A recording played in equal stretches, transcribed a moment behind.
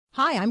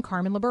Hi, I'm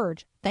Carmen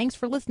LaBerge. Thanks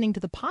for listening to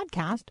the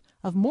podcast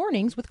of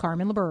Mornings with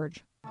Carmen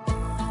LaBerge.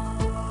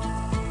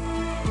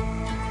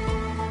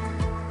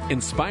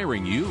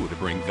 Inspiring you to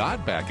bring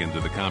God back into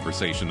the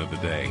conversation of the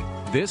day.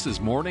 This is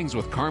Mornings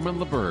with Carmen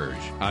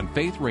LaBerge on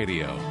Faith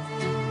Radio.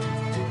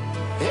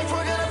 If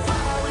we're gonna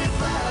fly, we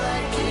fly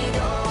like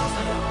eagles,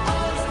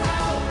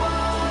 unstoppable.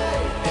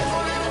 If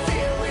we're gonna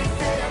fear, we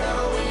fear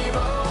no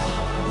evil.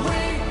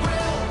 We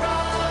will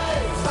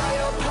rise, by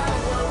your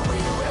power we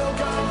will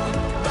go,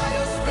 by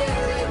your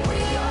spirit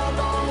we are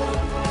bold.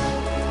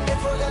 If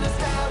we're gonna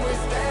stand, we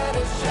stand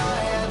as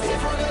giants.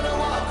 If we're gonna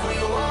walk, we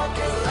walk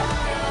as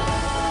lions.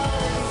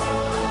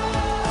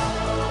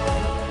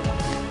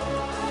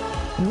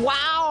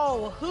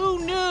 Wow,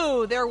 who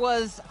knew there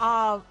was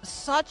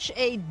such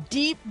a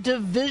deep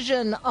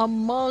division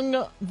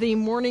among the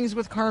Mornings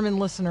with Carmen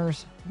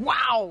listeners?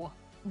 Wow.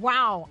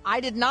 I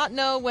did not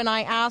know when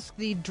I asked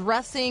the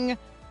dressing,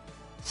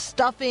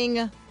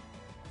 stuffing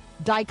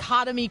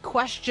dichotomy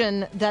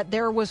question that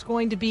there was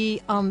going to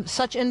be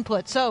such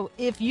input. So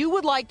if you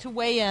would like to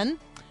weigh in,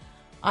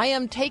 I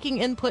am taking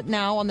input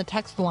now on the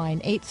text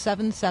line,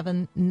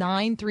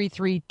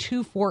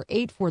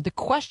 877-933-2484. The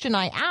question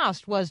I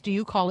asked was, do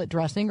you call it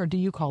dressing or do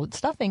you call it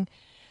stuffing?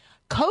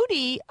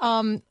 Cody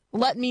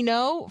let me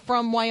know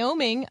from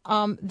Wyoming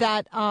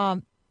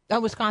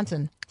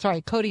Wisconsin.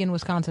 Sorry, Cody in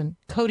Wisconsin.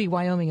 Cody,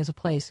 Wyoming is a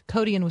place.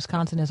 Cody in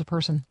Wisconsin is a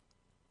person.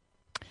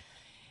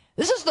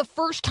 This is the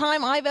first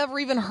time I've ever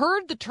even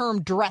heard the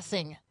term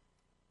dressing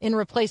in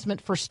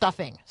replacement for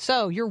stuffing.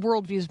 So your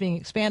worldview is being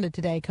expanded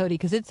today, Cody,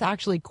 because it's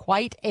actually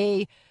quite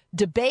a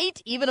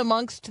debate, even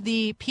amongst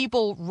the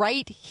people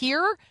right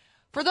here.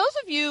 For those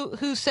of you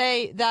who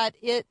say that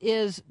it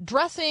is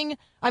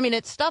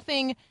it's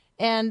stuffing,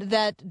 and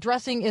that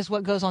dressing is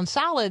what goes on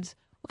salads,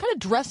 what kind of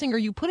dressing are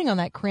you putting on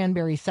that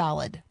cranberry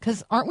salad?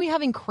 Because aren't we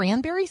having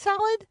cranberry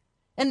salad?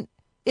 And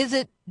is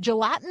it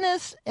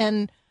gelatinous?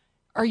 And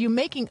are you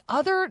making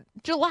other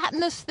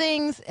gelatinous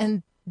things?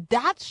 And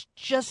that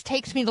just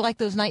takes me to like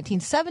those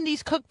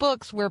 1970s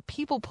cookbooks where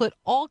people put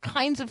all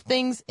kinds of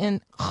things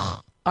in.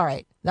 All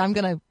right, I'm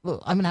gonna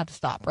have to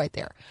stop right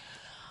there.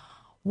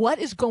 What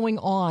is going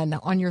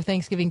on your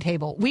Thanksgiving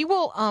table? We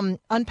will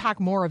unpack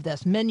more of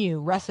this menu,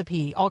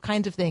 recipe, all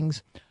kinds of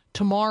things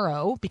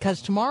tomorrow,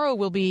 because tomorrow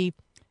will be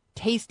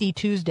Tasty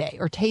Tuesday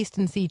or Taste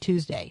and See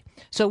Tuesday.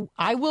 So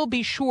I will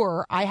be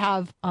sure I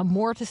have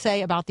more to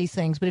say about these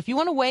things. But if you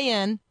want to weigh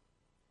in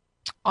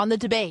on the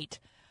debate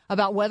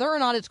about whether or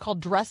not it's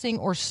called dressing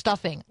or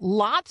stuffing,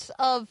 lots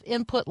of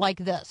input like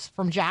this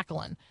from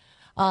Jacqueline.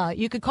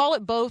 You could call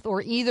it both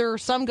or either.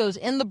 Some goes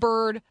in the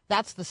bird,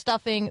 that's the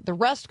stuffing. The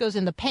rest goes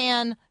in the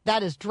pan,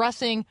 that is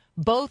dressing.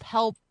 Both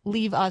help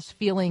leave us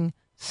feeling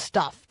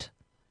stuffed.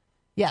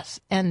 Yes,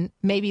 and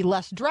maybe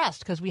less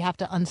dressed because we have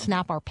to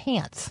unsnap our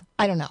pants.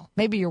 I don't know.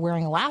 Maybe you're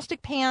wearing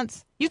elastic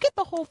pants. You get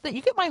the whole thing.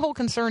 You get my whole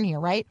concern here,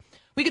 right?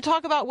 We could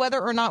talk about whether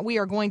or not we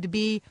are going to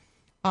be,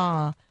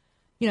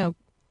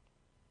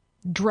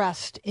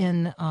 dressed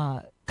in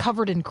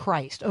covered in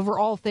Christ, over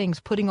all things,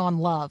 putting on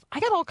love.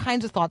 I got all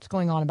kinds of thoughts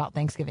going on about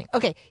Thanksgiving.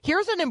 Okay,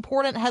 here's an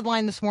important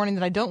headline this morning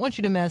that I don't want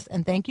you to miss,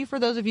 and thank you for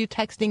those of you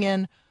texting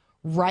in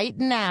right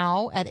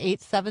now at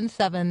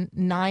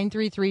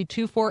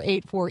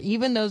 877-933-2484,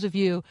 even those of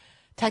you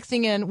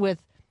texting in with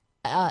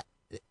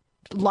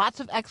lots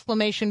of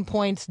exclamation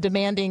points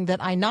demanding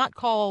that I not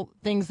call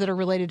things that are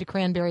related to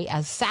cranberry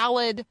as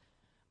salad.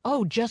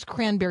 Oh, just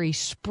cranberry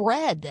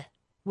spread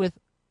with,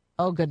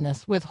 oh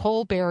goodness, with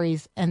whole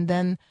berries and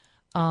then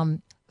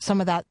some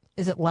of that,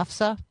 is it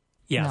lefse?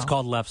 Yeah, No. It's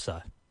called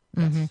lefse.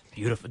 Mm-hmm.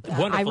 Beautiful.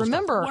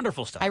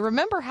 Wonderful stuff. I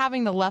remember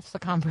having the lefse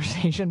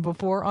conversation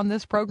before on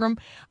this program.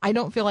 I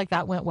don't feel like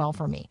that went well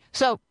for me.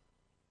 So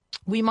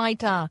we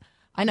might, I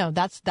know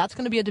that's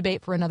going to be a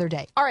debate for another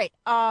day. All right.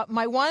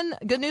 My one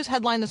good news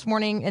headline this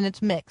morning, and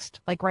it's mixed.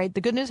 Right?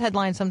 The good news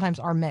headlines sometimes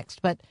are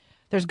mixed, but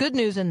there's good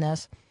news in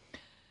this.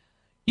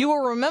 You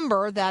will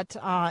remember that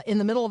in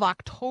the middle of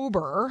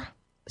October,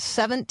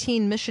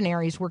 17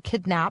 missionaries were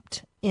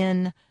kidnapped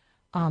in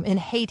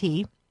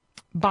Haiti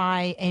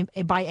by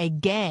a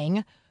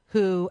gang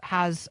who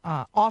has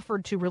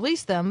offered to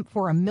release them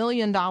for $1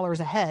 million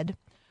a head.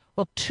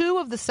 Well, 2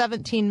 of the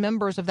 17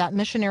 members of that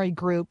missionary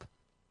group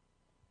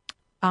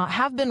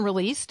have been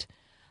released.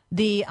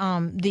 The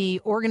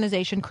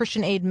organization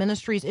Christian Aid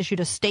Ministries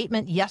issued a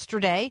statement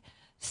yesterday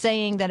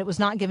saying that it was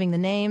not giving the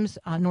names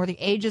nor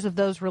the ages of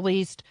those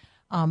released,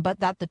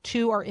 but that the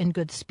 2 are in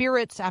good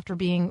spirits after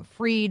being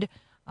freed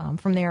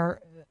from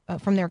their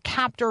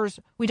captors.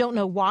 We don't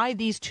know why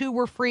these 2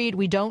 were freed.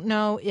 We don't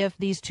know if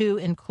these 2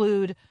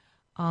 include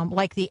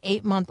like the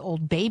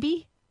 8-month-old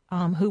baby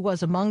who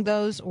was among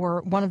those,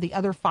 or one of the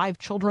other 5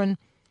 children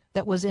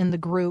that was in the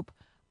group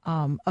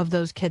of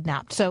those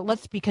kidnapped. So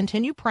let's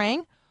continue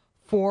praying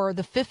for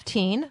the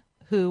 15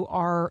 who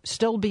are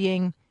still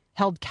being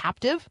held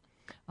captive.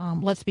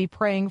 Let's be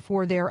praying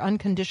for their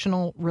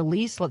unconditional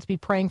release. Let's be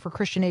praying for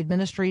Christian Aid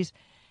Ministries.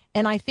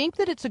 And I think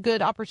that it's a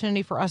good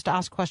opportunity for us to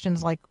ask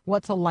questions like,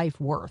 what's a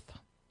life worth?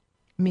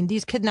 I mean,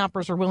 these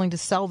kidnappers are willing to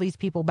sell these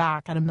people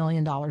back at $1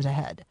 million a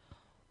head.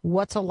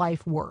 What's a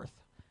life worth?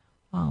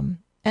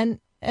 And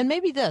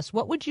maybe this,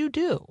 what would you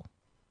do?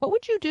 What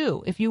would you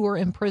do if you were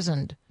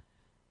imprisoned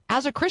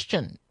as a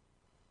Christian,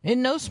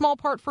 in no small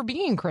part for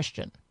being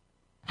Christian?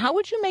 How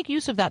would you make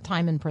use of that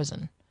time in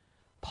prison?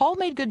 Paul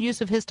made good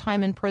use of his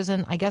time in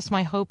prison. I guess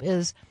my hope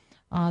is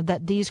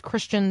that these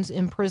Christians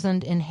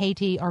imprisoned in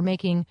Haiti are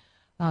making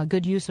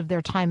good use of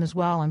their time as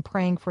well. I'm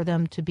praying for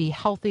them to be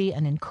healthy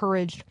and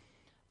encouraged.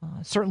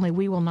 Certainly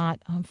we will not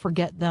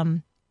forget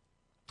them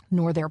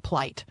nor their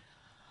plight.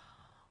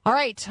 All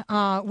right.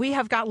 We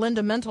have got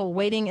Linda Mental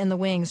waiting in the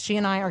wings. She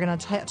and I are going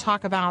to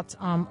talk about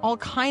all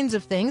kinds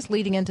of things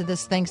leading into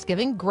this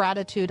Thanksgiving,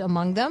 gratitude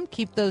among them.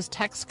 Keep those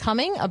texts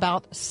coming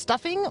about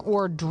stuffing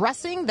or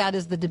dressing. That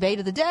is the debate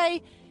of the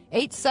day.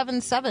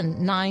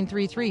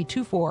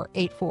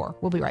 877-933-2484.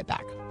 We'll be right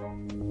back.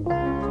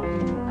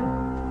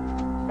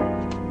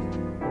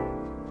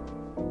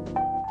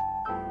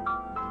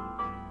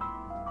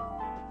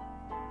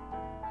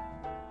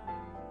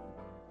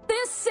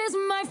 This is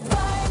my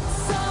fight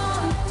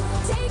song.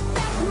 Take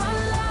back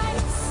my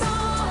life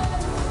song.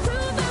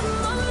 Prove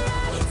I'm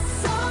alright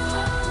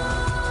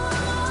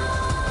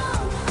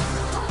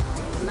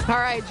song.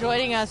 All right,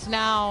 joining us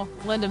now,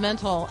 Linda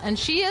Mental, and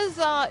she's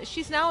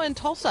now in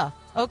Tulsa,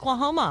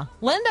 Oklahoma.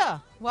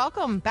 Linda,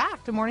 welcome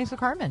back to Mornings with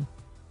Carmen.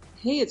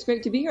 Hey, it's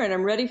great to be here, and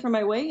I'm ready for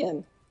my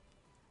weigh-in.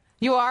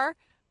 You are?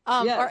 Yes.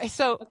 All right,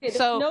 so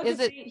no is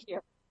debate it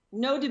here?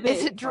 No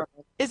debate.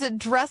 Is it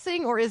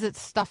dressing or is it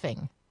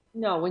stuffing?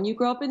 No, when you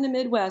grow up in the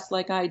Midwest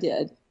like I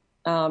did,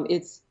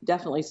 it's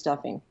definitely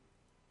stuffing.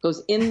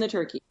 Goes in the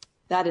turkey.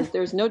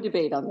 There's no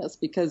debate on this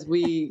because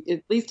we,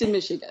 at least in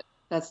Michigan,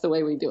 that's the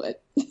way we do it.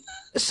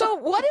 So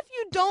what if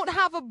you don't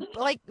have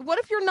what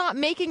if you're not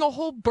making a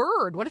whole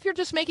bird? What if you're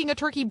just making a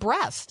turkey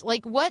breast?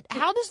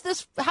 How does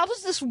this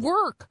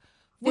work?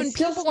 When it's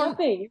just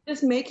stuffing. You're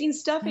just making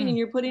stuffing and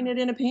you're putting it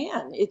in a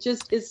pan. It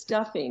just is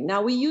stuffing.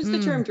 Now we use the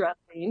term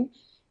dressing.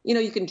 You know,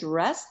 you can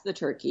dress the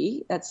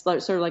turkey. That's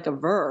sort of like a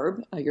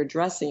verb. You're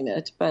dressing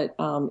it, but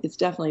it's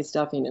definitely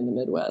stuffing in the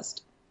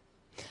Midwest.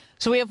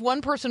 So we have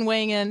one person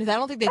weighing in. I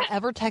don't think they've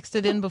ever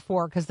texted in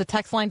before because the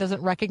text line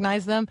doesn't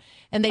recognize them.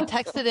 And they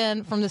texted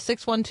in from the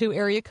 612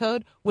 area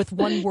code with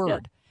one word. Yeah.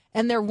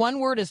 And their one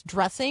word is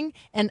dressing.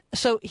 And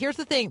so here's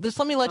the thing.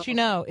 Let me let you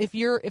know. If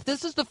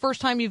this is the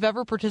first time you've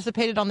ever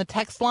participated on the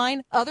text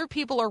line, other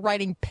people are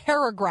writing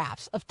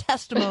paragraphs of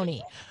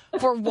testimony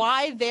for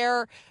why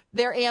their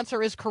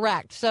answer is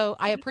correct. So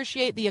I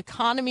appreciate the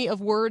economy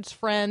of words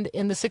friend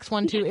in the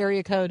 612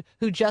 area code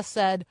who just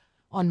said,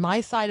 on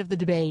my side of the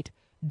debate,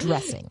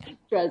 dressing.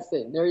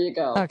 Dressing. There you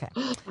go. Okay.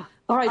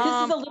 All right. This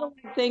is a little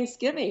like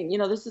Thanksgiving. You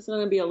know, this is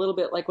going to be a little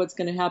bit like what's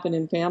going to happen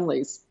in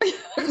families.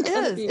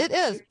 It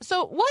is.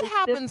 So what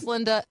happens,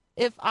 Linda,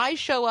 if I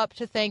show up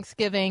to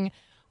Thanksgiving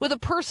with a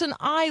person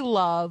I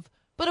love,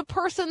 but a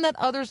person that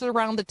others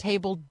around the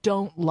table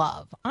don't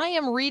love? I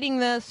am reading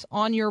this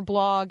on your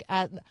blog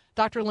at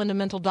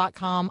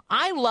drlindamental.com.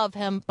 I love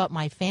him, but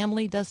my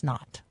family does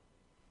not.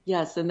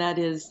 Yes, and that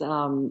is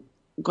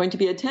going to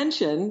be a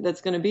tension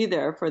that's going to be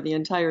there for the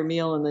entire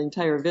meal and the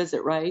entire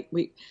visit, right?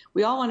 We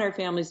all want our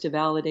families to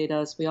validate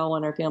us. We all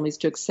want our families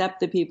to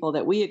accept the people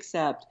that we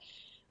accept.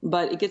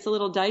 But it gets a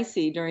little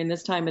dicey during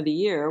this time of the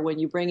year when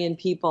you bring in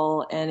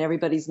people and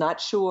everybody's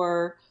not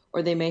sure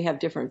or they may have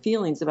different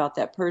feelings about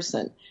that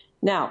person.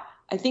 Now,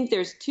 I think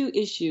there's two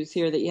issues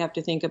here that you have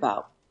to think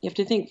about. You have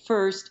to think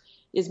first,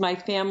 is my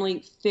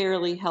family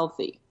fairly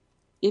healthy?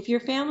 If your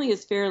family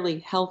is fairly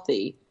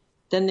healthy,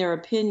 then their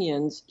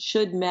opinions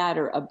should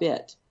matter a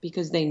bit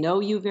because they know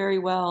you very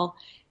well.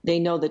 They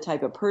know the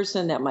type of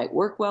person that might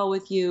work well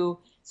with you.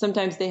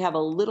 Sometimes they have a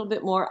little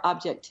bit more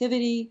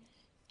objectivity.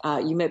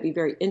 You might be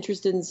very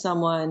interested in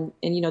someone.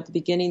 And, you know, at the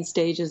beginning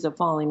stages of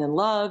falling in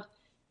love,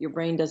 your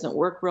brain doesn't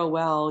work real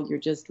well. You're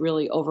just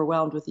really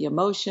overwhelmed with the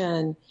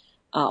emotion.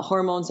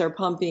 Hormones are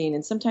pumping.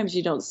 And sometimes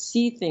you don't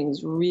see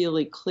things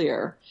really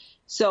clear.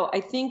 So I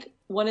think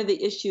one of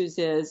the issues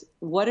is,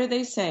 what are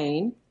they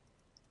saying?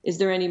 Is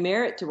there any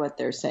merit to what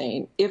they're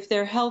saying if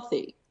they're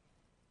healthy?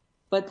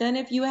 But then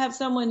if you have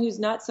someone who's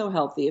not so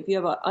healthy, if you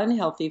have an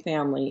unhealthy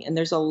family and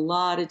there's a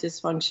lot of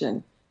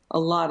dysfunction, a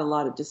lot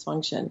of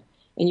dysfunction,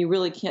 and you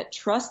really can't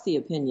trust the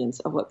opinions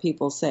of what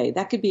people say,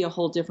 that could be a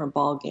whole different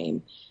ball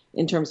game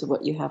in terms of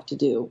what you have to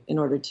do in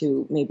order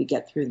to maybe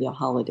get through the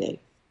holiday.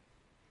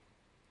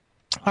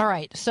 All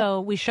right.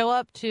 So we show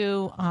up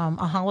to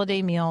a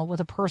holiday meal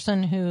with a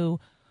person who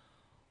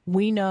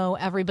we know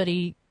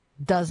everybody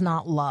does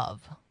not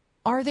love.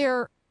 Are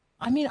there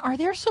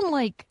some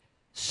like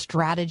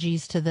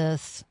strategies to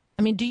this?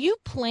 I mean, do you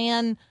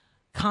plan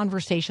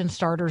conversation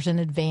starters in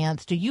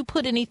advance? Do you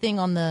put anything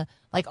on the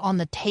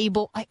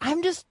table?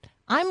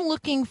 I'm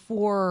looking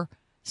for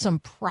some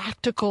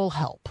practical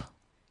help.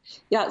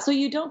 Yeah. So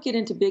you don't get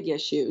into big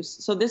issues.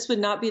 So this would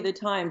not be the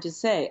time to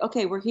say,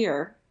 okay, we're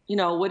here. You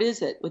know, what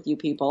is it with you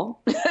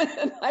people?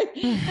 and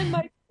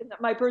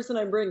my person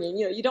I'm bringing,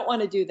 you know, you don't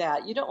want to do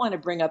that. You don't want to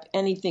bring up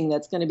anything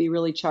that's going to be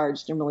really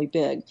charged and really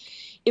big.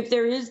 If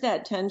there is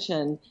that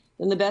tension,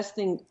 then the best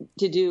thing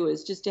to do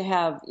is just to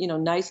have,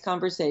 nice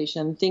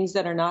conversation, things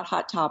that are not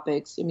hot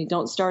topics. I mean,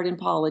 don't start in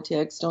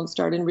politics, don't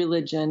start in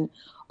religion,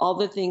 all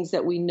the things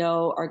that we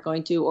know are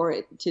going to, or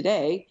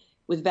today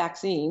with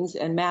vaccines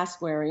and mask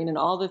wearing and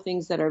all the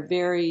things that are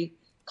very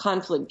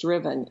conflict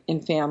driven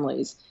in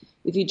families.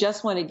 If you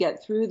just want to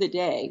get through the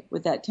day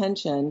with that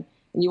tension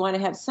and you want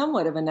to have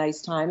somewhat of a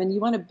nice time and you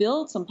want to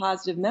build some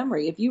positive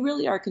memory, if you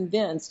really are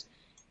convinced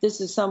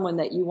this is someone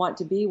that you want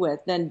to be with,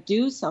 then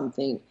do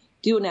something.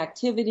 Do an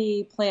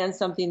activity, plan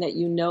something that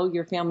you know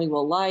your family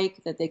will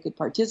like, that they could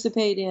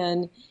participate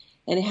in,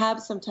 and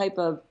have some type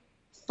of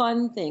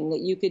fun thing that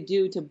you could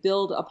do to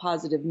build a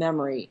positive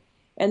memory.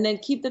 And then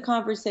keep the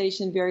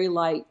conversation very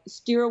light.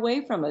 Steer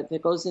away from it if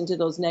it goes into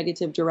those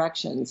negative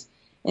directions.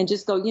 And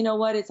just go, you know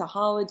what, it's a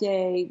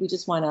holiday. We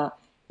just want to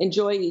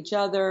enjoy each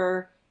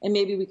other. And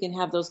maybe we can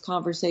have those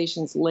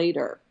conversations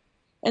later.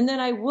 And then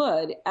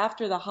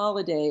after the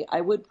holiday,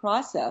 I would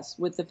process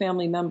with the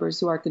family members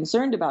who are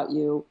concerned about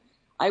you.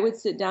 I would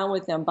sit down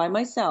with them by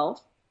myself,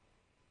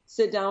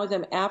 sit down with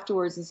them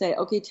afterwards and say,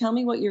 okay, tell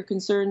me what your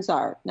concerns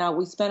are. Now,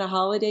 we spent a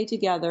holiday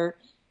together.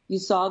 You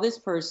saw this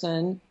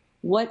person.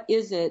 What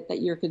is it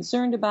that you're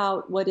concerned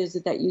about? What is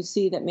it that you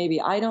see that maybe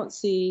I don't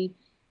see?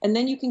 And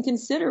then you can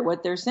consider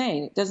what they're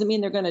saying. It doesn't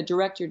mean they're going to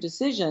direct your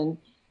decision,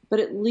 but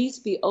at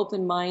least be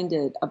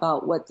open-minded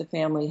about what the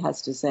family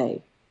has to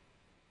say.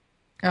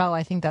 Oh,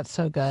 I think that's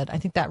so good. I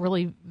think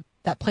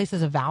that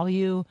places a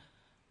value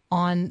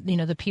on,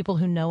 the people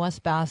who know us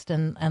best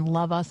and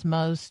love us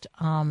most.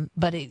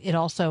 But it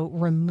also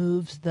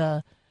removes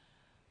it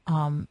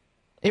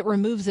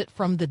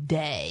from the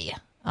day.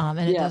 And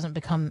it doesn't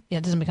become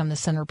the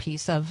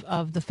centerpiece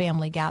of the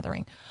family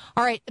gathering.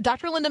 All right.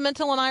 Dr. Linda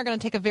Mintle and I are going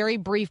to take a very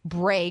brief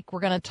break. We're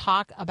going to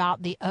talk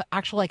about the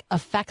actual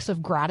effects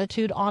of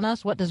gratitude on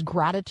us. What does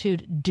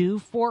gratitude do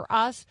for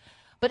us?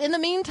 But in the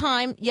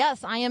meantime,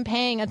 yes, I am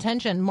paying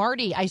attention.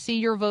 Marty, I see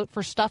your vote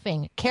for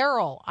stuffing.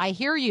 Carol, I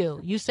hear you.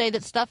 You say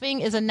that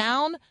stuffing is a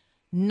noun,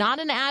 not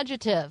an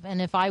adjective.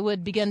 And if I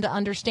would begin to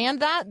understand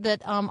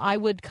that I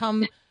would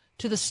come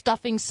to the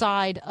stuffing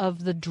side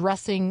of the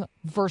dressing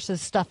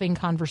versus stuffing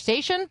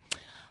conversation.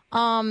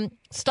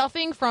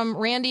 Stuffing from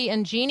Randy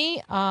and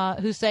Jeannie,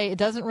 who say it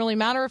doesn't really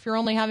matter if you're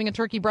only having a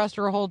turkey breast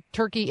or a whole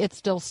turkey, it's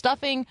still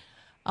stuffing.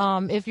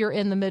 If you're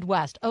in the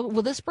Midwest. Oh,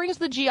 well, this brings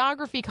the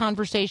geography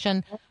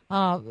conversation.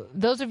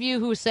 Those of you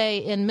who say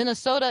in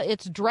Minnesota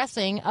it's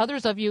dressing,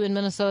 others of you in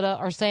Minnesota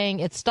are saying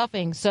it's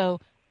stuffing.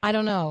 So I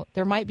don't know.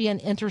 There might be an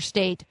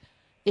interstate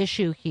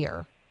issue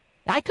here.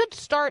 I could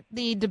start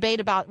the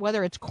debate about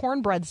whether it's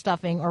cornbread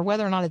stuffing or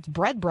whether or not it's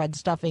bread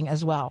stuffing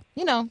as well.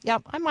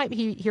 I might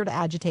be here to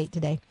agitate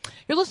today.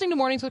 You're listening to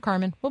Mornings with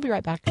Carmen. We'll be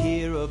right back.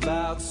 Hear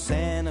about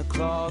Santa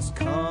Claus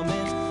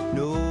coming,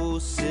 no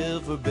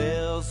silver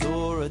bells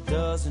or a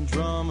dozen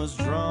drummers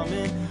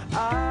drumming.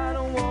 I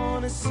don't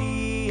want to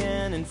see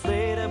an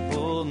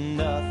inflatable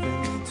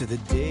nothing to the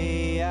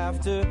day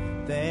after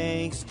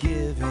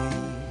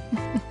Thanksgiving.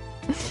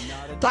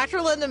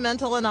 Dr. Linda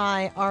Mintle and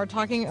I are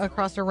talking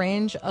across a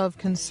range of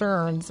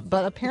concerns,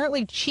 but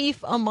apparently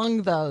chief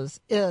among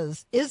those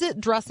is it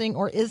dressing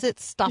or is it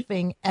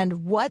stuffing,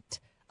 and what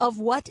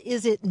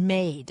is it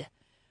made?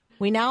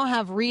 We now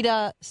have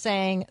Rita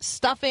saying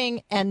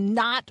stuffing and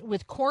not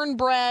with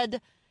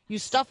cornbread. You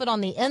stuff it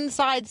on the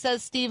inside,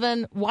 says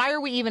Stephen. Why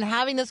are we even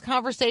having this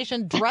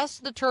conversation? Dress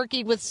the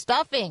turkey with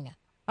stuffing.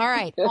 All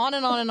right, on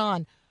and on and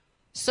on.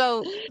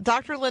 So,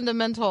 Dr. Linda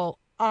Mintle,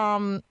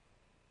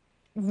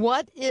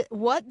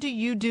 what do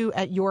you do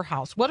at your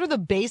house? What are the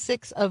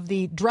basics of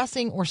the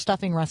dressing or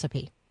stuffing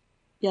recipe?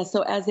 Yeah,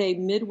 so as a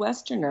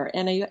Midwesterner,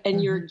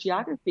 and your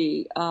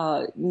geography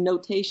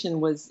notation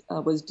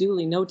was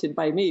duly noted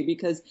by me,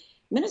 because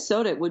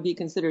Minnesota would be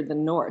considered the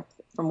north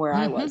from where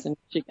I was in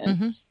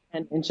Michigan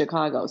and in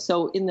Chicago.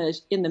 So in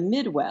the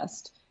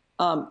Midwest,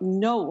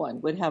 no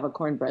one would have a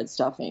cornbread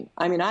stuffing.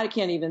 I mean, I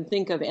can't even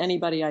think of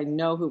anybody I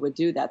know who would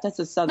do that. That's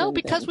a Southern No,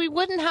 because thing. we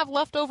wouldn't have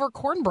leftover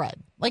cornbread.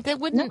 Like they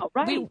wouldn't. No,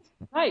 right.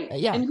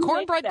 Yeah, And who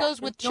cornbread makes that?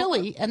 goes with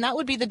chili, and that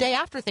would be the day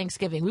after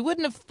Thanksgiving. We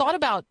wouldn't have thought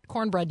about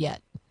cornbread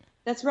yet.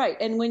 That's right.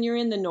 And when you're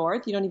in the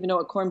north, you don't even know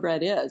what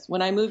cornbread is.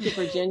 When I moved to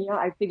Virginia,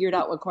 I figured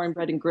out what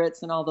cornbread and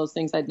grits and all those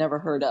things I'd never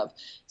heard of.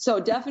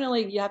 So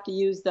definitely you have to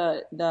use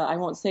the I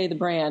won't say the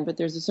brand, but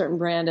there's a certain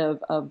brand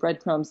of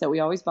breadcrumbs that we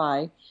always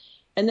buy.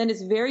 And then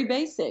it's very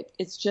basic.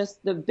 It's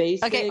just the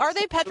basic. Okay, are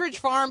they Petridge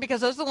Farm?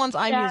 Because those are the ones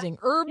I'm using.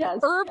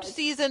 Herb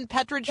season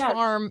Petridge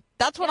Farm.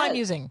 That's what I'm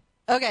using.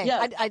 Okay,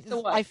 yes,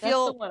 I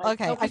feel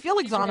okay. I feel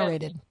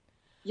exonerated.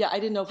 Yeah, I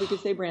didn't know if we could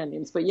say brand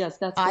names, but yes,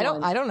 that's the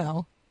one. I don't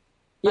know.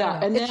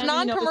 Yeah, and it's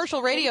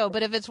non-commercial radio,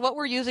 but if it's what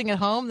we're using at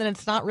home, then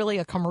it's not really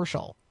a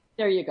commercial.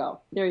 There you go.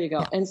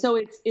 Yeah. And so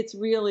it's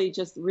really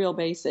just real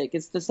basic.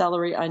 It's the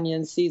celery,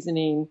 onion,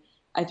 seasoning.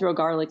 I throw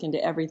garlic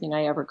into everything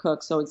I ever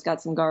cook, so it's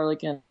got some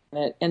garlic in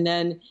it. And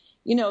then,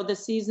 the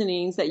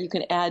seasonings that you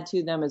can add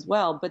to them as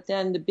well. But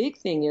then the big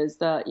thing is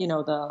the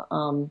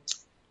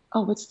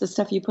oh, what's the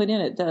stuff you put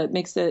in it that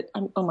makes it,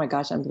 oh my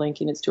gosh, I'm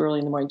blanking. It's too early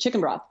in the morning. Chicken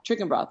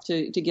broth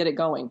to get it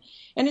going.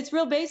 And it's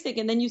real basic.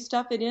 And then you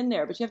stuff it in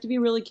there, but you have to be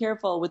really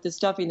careful with the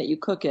stuffing that you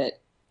cook it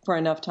for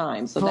enough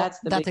time. So that's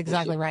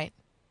exactly issue. Right.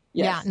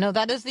 Yes. Yeah, no,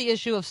 that is the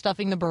issue of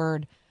stuffing the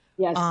bird.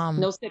 Yes,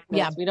 no sickness.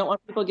 yeah. We don't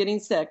want people getting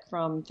sick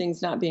from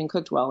things not being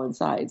cooked well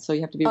inside. So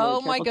you have to be really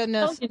careful. Oh my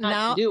goodness.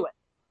 Not to do it.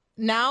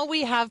 Now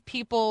we have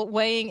people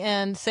weighing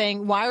in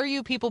saying, why are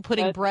you people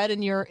putting bread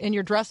in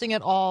your dressing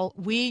at all?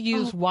 We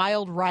use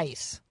wild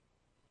rice.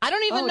 I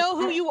don't even know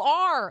who you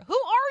are. Who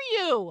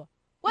are you?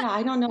 What? Yeah,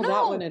 I don't know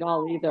that one at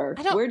all either.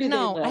 Where do they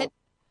live?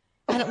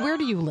 Where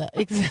do you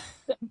live?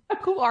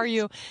 Who are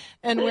you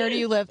and where do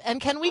you live?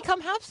 And can we come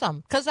have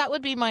some? Because that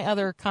would be my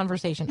other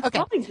conversation.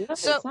 Okay.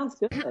 So, it sounds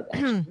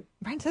good.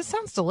 Right, this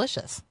sounds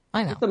delicious.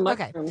 I know. It's a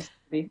mushrooms,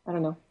 maybe. I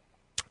don't know.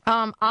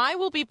 I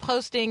will be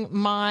posting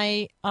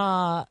my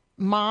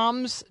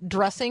mom's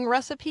dressing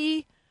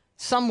recipe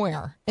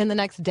somewhere in the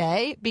next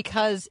day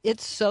because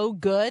it's so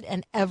good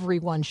and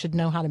everyone should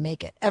know how to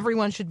make it.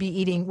 Everyone should be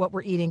eating what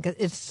we're eating because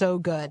it's so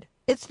good.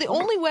 It's the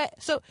only way.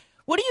 So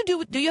what do you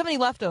do? Do you have any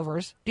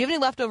leftovers? Do you have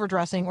any leftover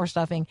dressing or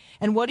stuffing?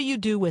 And what do you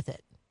do with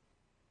it?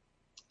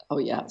 Oh,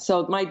 yeah.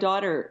 So my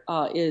daughter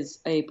is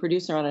a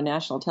producer on a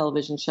national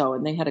television show,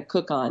 and they had a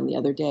cook-on the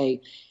other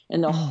day,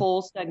 and the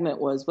whole segment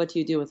was, what do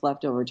you do with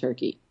leftover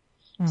turkey?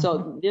 Mm-hmm.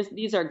 So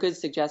these are good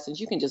suggestions.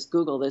 You can just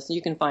Google this, and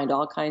you can find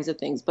all kinds of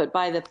things. But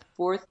by the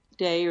fourth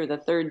day or the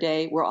third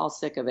day, we're all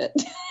sick of it.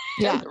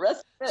 Yeah. The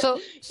rest of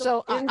it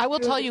so I will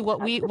tell you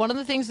one of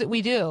the things that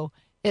we do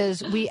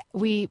is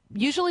we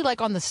usually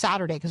like on the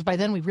Saturday, because by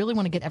then we really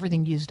want to get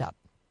everything used up.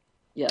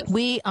 Yes.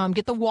 We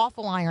get the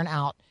waffle iron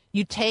out.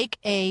 You take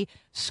a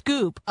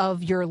scoop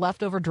of your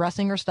leftover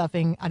dressing or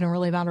stuffing. I don't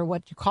really matter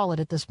what you call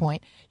it at this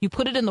point. You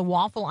put it in the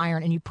waffle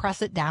iron and you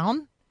press it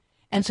down.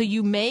 And so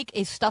you make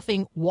a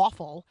stuffing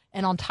waffle.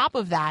 And on top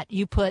of that,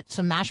 you put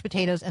some mashed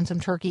potatoes and some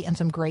turkey and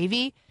some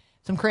gravy,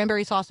 some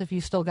cranberry sauce if you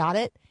still got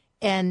it.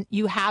 And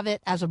you have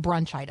it as a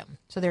brunch item.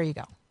 So there you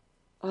go.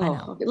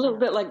 Oh, a little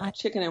bit like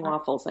chicken and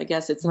waffles. I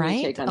guess it's a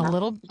new take on that.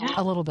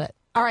 A little bit.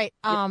 All right.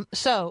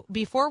 So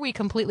before we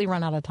completely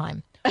run out of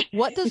time,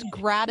 what does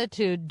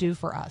gratitude do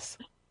for us?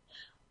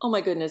 Oh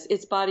my goodness.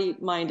 It's body,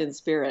 mind, and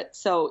spirit.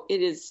 So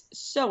it is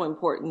so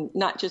important,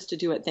 not just to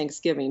do it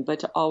Thanksgiving, but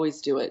to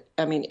always do it.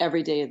 I mean,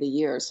 every day of the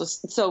year.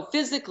 So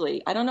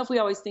physically, I don't know if we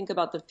always think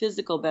about the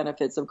physical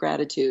benefits of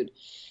gratitude,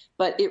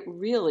 but it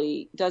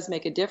really does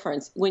make a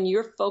difference. When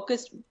your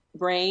focused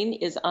brain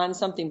is on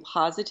something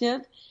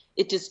positive,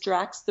 it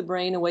distracts the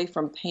brain away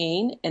from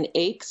pain and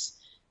aches,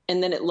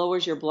 and then it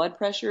lowers your blood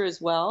pressure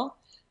as well.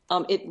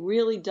 It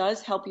really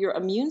does help your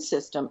immune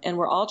system, and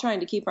we're all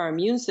trying to keep our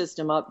immune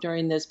system up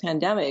during this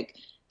pandemic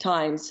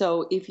time.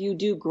 So if you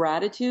do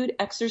gratitude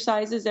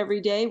exercises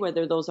every day,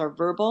 whether those are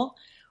verbal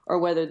or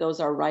whether those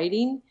are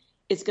writing,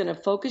 it's going to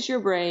focus your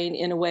brain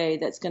in a way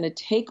that's going to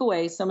take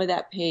away some of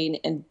that pain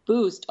and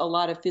boost a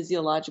lot of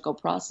physiological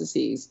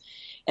processes.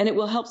 And it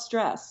will help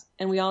stress.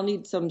 And we all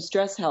need some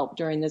stress help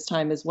during this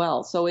time as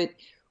well. So it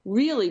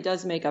really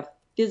does make a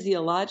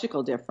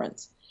physiological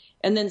difference.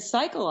 And then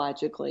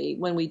psychologically,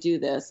 when we do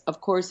this, of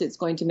course, it's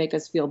going to make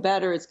us feel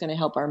better. It's going to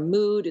help our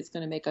mood. It's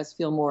going to make us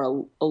feel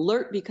more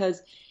alert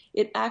because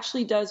it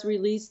actually does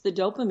release the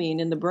dopamine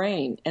in the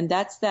brain. And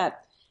that's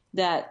that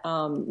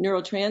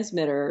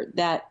neurotransmitter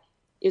that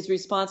is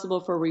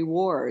responsible for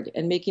reward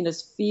and making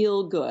us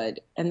feel good.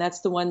 And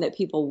that's the one that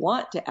people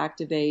want to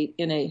activate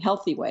in a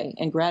healthy way.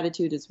 And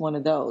gratitude is one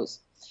of those.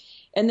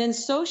 And then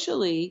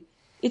socially,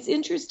 it's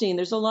interesting.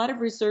 There's a lot of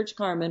research,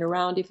 Carmen,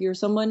 around if you're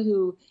someone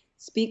who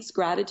speaks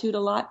gratitude a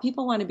lot,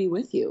 people want to be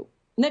with you.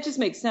 And that just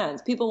makes sense.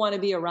 People want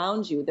to be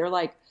around you. They're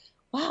like,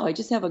 wow, I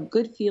just have a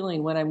good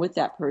feeling when I'm with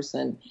that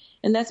person.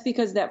 And that's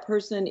because that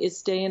person is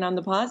staying on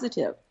the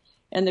positive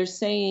and they're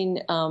saying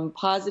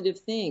positive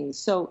things.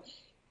 So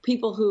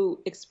people who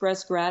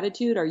express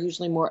gratitude are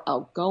usually more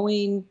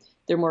outgoing.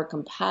 They're more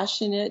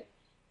compassionate.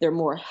 They're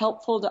more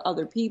helpful to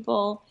other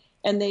people.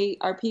 And they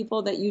are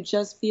people that you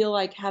just feel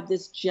like have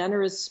this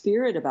generous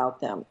spirit about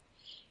them.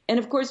 And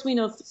of course, we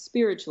know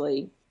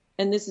spiritually,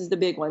 and this is the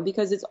big one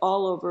because it's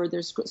all over.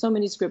 There's so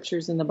many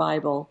scriptures in the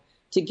Bible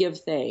to give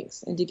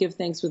thanks and to give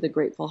thanks with a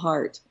grateful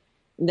heart.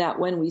 That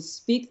when we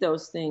speak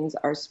those things,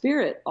 our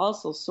spirit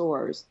also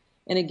soars.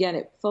 And again,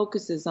 it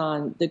focuses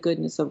on the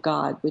goodness of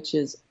God, which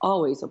is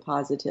always a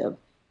positive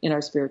in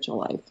our spiritual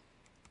life.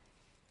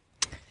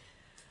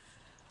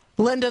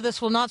 Linda,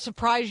 this will not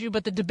surprise you,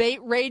 but the debate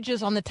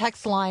rages on the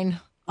text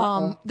line.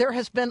 There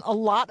has been a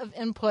lot of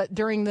input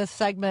during this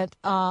segment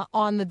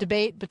on the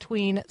debate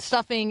between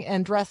stuffing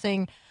and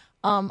dressing.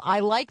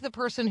 I like the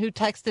person who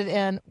texted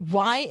in,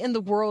 why in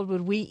the world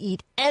would we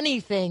eat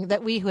anything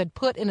that we had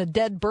put in a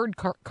dead bird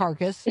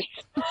carcass?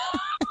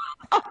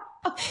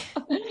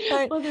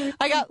 I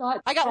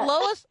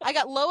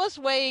got Lois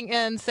weighing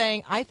in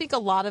saying, I think a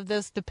lot of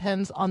this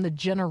depends on the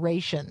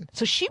generation.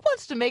 So she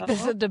wants to make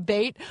this a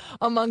debate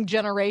among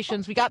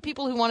generations. We got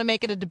people who want to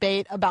make it a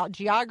debate about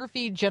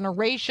geography,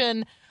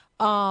 generation,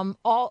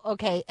 all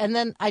okay. And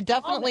then I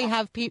definitely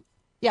have people.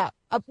 Yeah.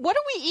 What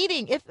are we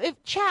eating? If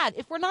Chad,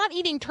 if we're not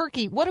eating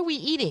turkey, what are we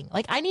eating?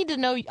 Like, I need to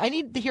know. I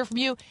need to hear from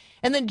you.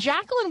 And then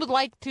Jacqueline would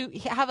like to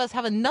have us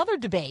have another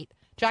debate.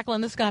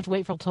 Jacqueline, this is going to have to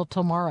wait till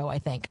tomorrow, I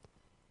think.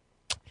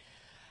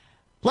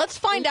 Let's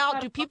find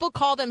out, do people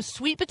call them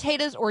sweet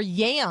potatoes or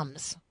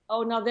yams?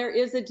 Oh, no, there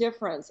is a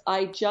difference.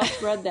 I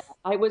just read that.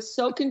 I was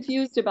so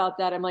confused about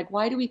that. I'm like,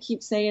 why do we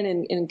keep saying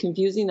and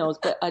confusing those?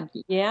 But a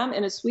yam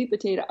and a sweet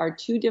potato are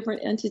two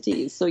different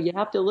entities. So you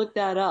have to look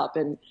that up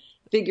and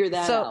figure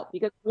that out.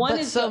 Because one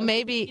is the most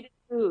hated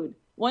food.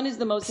 One is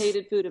the most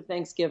hated food of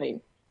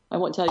Thanksgiving. I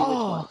won't tell you which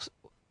one.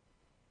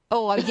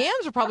 Oh,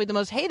 yams are probably the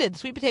most hated.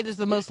 Sweet potatoes are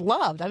the most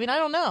loved. I mean, I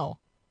don't know.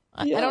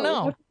 I don't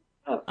know.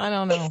 I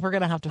don't know. We're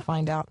going to have to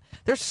find out.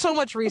 There's so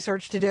much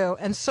research to do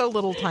and so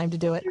little time to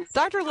do it.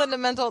 Dr. Linda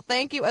Mintle,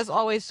 thank you as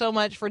always so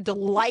much for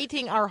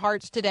delighting our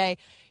hearts today.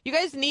 You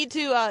guys need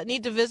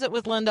to visit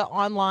with Linda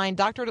online,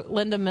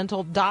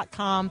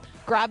 drlindamintle.com.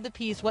 Grab the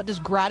piece, What Does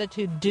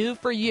Gratitude Do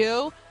for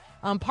You?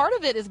 Part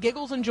of it is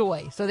giggles and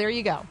joy. So there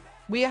you go.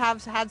 We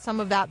have had some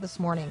of that this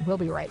morning. We'll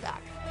be right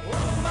back.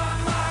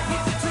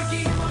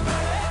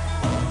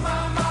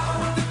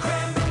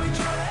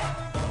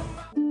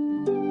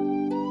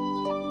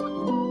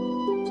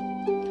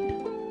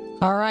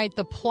 All right,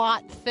 the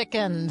plot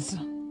thickens.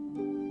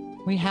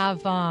 We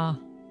have, all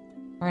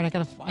right, I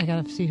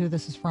gotta see who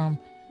this is from.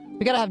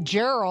 We gotta have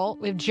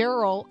Gerald. We have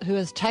Gerald, who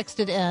has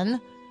texted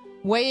in,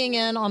 weighing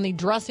in on the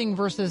dressing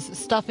versus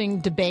stuffing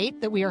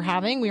debate that we are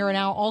having. We are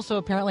now also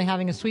apparently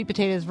having a sweet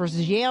potatoes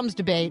versus yams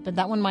debate, but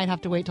that one might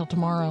have to wait till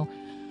tomorrow.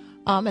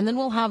 And then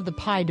we'll have the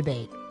pie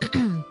debate.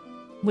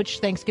 Which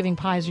Thanksgiving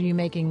pies are you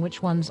making?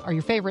 Which ones are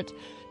your favorites?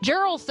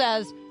 Gerald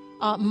says,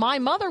 my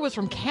mother was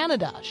from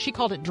Canada. She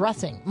called it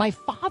dressing. My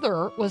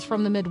father was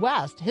from the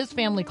Midwest. His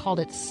family called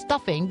it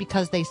stuffing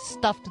because they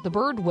stuffed the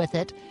bird with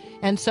it.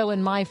 And so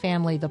in my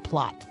family, the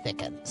plot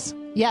thickens.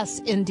 Yes,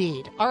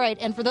 indeed. All right.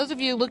 And for those of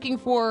you looking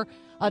for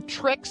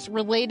tricks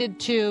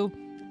related to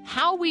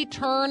how we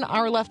turn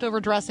our leftover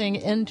dressing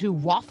into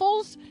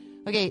waffles,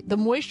 okay, the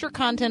moisture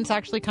content's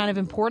actually kind of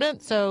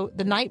important. So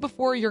the night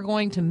before you're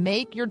going to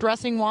make your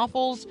dressing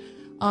waffles,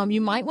 you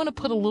might want to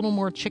put a little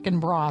more chicken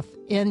broth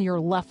in your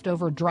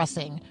leftover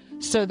dressing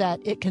so that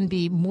it can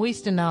be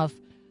moist enough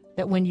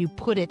that when you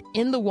put it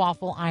in the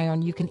waffle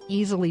iron, you can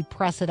easily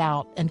press it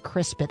out and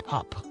crisp it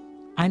up.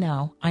 I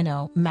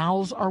know.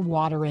 Mouths are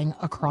watering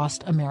across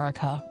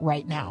America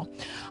right now.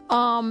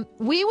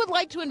 We would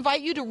like to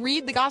invite you to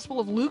read the Gospel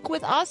of Luke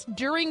with us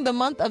during the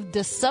month of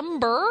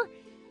December.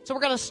 So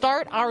we're going to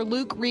start our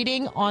Luke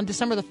reading on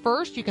December the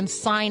 1st. You can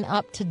sign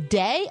up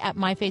today at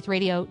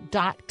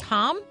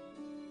myfaithradio.com.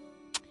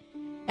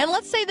 And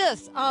let's say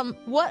this,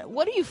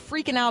 what are you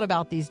freaking out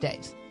about these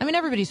days? I mean,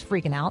 everybody's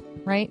freaking out,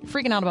 right?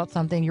 Freaking out about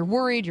something. You're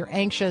worried, you're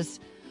anxious.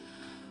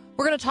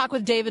 We're going to talk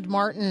with David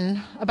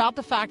Martin about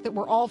the fact that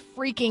we're all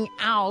freaking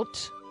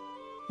out.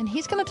 And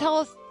he's going to tell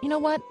us, you know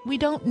what? We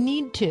don't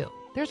need to.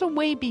 There's a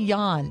way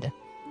beyond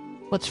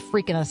what's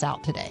freaking us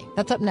out today.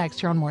 That's up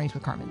next here on Mornings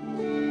with Carmen.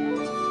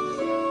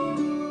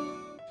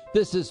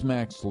 This is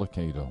Max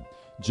Lucado.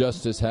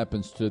 Justice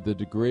happens to the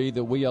degree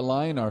that we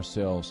align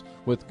ourselves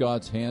with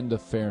God's hand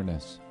of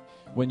fairness.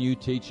 When you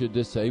teach a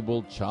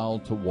disabled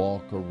child to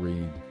walk or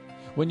read,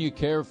 when you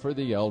care for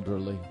the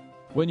elderly,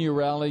 when you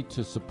rally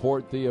to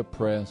support the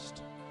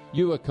oppressed,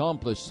 you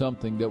accomplish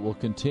something that will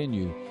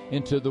continue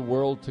into the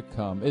world to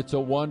come. It's a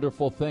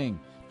wonderful thing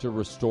to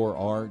restore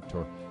art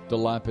or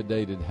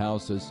dilapidated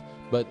houses,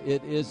 but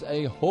it is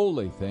a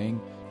holy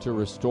thing to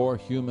restore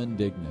human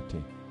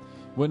dignity.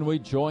 When we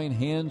join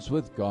hands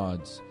with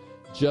God's,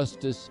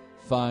 justice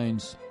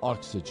finds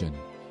oxygen,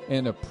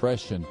 and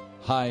oppression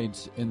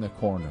hides in the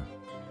corner.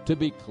 To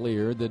be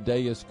clear, the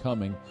day is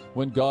coming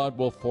when God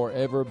will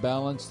forever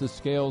balance the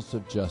scales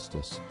of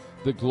justice.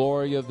 The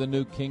glory of the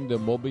new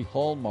kingdom will be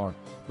hallmarked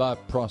by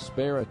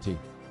prosperity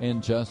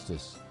and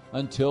justice.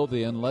 Until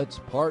then, let's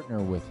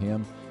partner with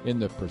Him in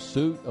the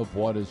pursuit of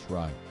what is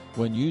right.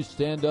 When you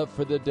stand up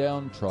for the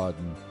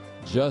downtrodden,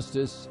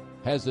 justice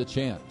has a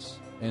chance,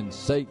 and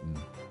Satan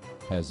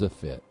has a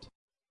fit.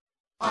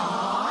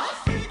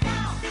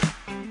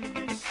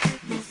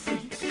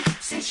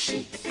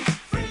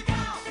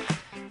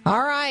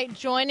 All right,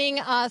 joining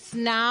us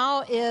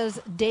now is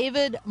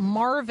David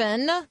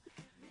Marvin.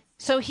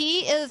 So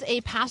he is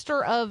a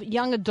pastor of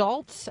young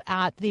adults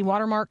at the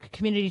Watermark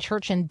Community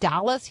Church in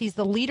Dallas. He's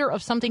the leader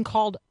of something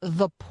called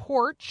The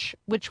Porch,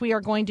 which we are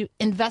going to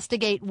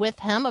investigate with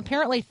him.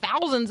 Apparently,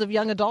 thousands of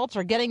young adults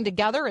are getting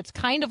together. It's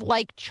kind of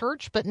like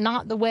church, but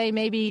not the way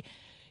maybe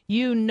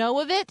you know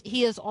of it.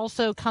 He is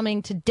also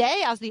coming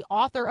today as the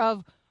author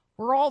of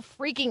We're All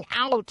Freaking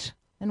Out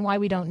and Why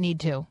We Don't Need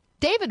to.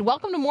 David,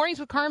 welcome to Mornings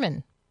with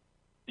Carmen.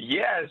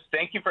 Yes,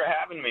 thank you for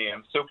having me.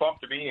 I'm so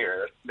pumped to be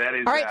here. That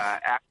is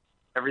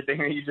everything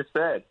that you just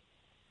said.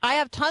 I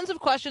have tons of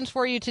questions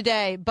for you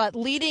today, but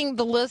leading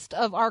the list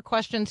of our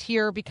questions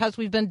here, because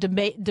we've been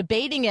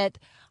debating it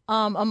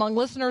among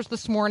listeners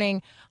this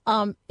morning,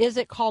 is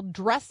it called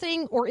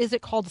dressing or is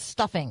it called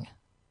stuffing?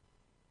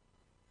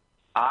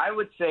 I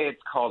would say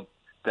it's called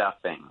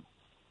stuffing.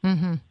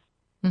 Mm-hmm.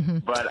 Mm-hmm.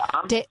 But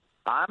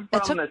I'm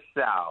from the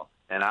South,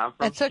 and I'm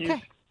from Houston.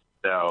 Okay.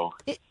 So,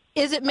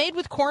 is it made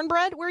with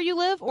cornbread where you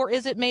live, or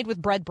is it made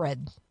with bread?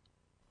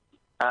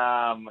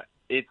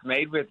 It's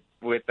made with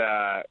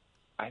I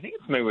think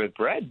it's made with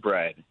bread.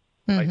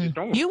 Mm-hmm. Like just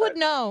normal you bread. would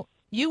know.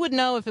 You would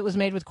know if it was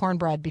made with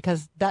cornbread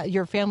because that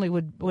your family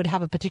would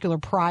have a particular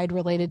pride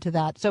related to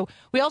that. So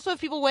we also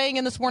have people weighing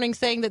in this morning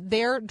saying that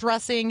their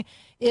dressing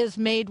is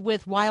made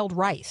with wild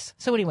rice.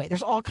 So anyway,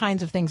 there's all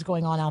kinds of things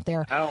going on out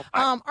there. Oh,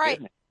 all right.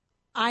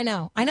 I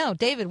know.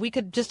 David, we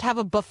could just have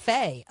a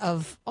buffet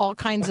of all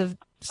kinds of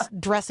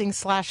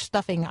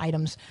dressing/stuffing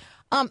items.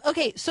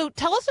 Okay, so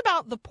tell us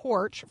about the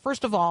porch,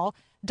 first of all.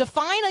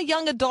 Define a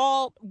young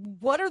adult.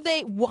 What are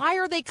they? Why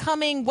are they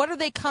coming? What are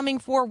they coming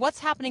for? What's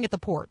happening at the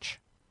porch?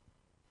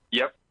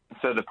 Yep.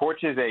 So the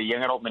porch is a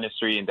young adult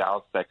ministry in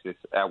Dallas, Texas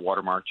at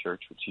Watermark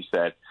Church, which you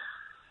said.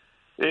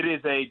 It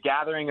is a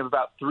gathering of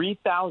about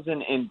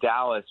 3,000 in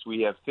Dallas.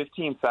 We have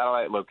 15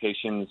 satellite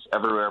locations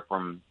everywhere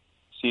from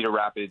Cedar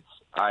Rapids,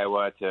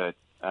 Iowa to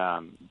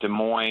Des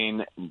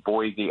Moines,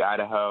 Boise,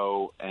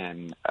 Idaho,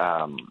 and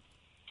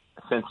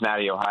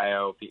Cincinnati,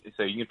 Ohio.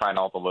 So you can find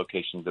all the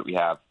locations that we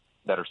have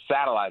that are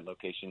satellite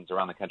locations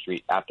around the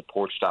country at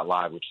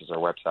theporch.live, which is our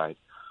website.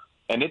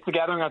 And it's a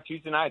gathering on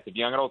Tuesday nights of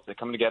young adults that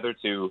come together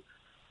to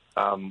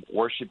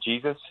worship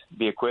Jesus,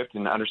 be equipped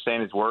and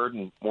understand his word,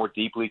 and more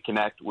deeply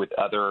connect with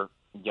other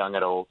young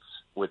adults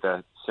with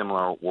a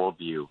similar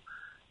worldview.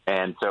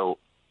 And so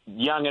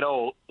young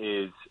adult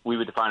is, we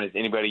would define as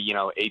anybody,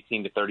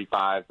 18 to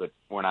 35, but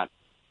we're not,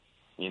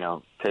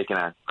 taking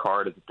a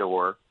card at the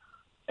door.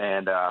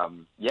 And,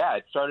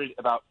 it started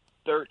about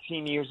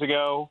 13 years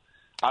ago.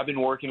 I've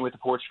been working with the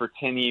porch for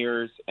 10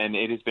 years, and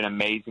it has been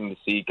amazing to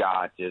see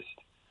God just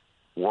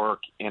work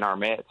in our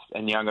midst.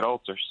 And young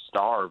adults are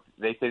starved.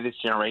 They say this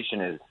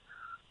generation is,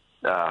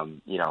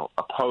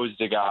 opposed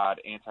to God,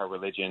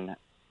 anti-religion.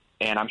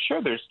 And I'm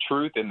sure there's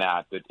truth in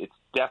that, but it's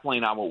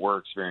definitely not what we're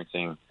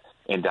experiencing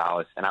in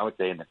Dallas. And I would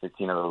say in the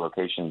 15 other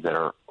locations that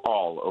are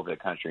all over the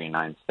country in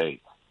 9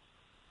 states.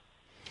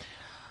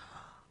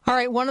 All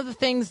right. One of the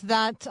things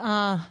that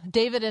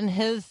David and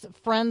his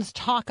friends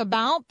talk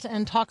about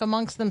and talk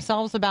amongst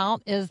themselves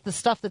about is the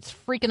stuff that's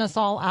freaking us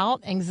all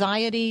out: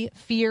 anxiety,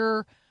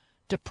 fear,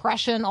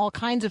 depression, all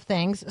kinds of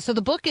things. So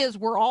the book is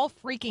We're All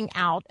Freaking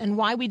Out and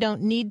Why We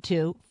Don't Need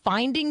to: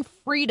 Finding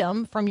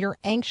Freedom from Your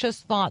Anxious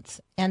Thoughts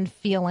and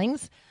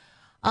Feelings.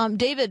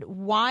 David,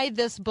 why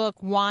this book?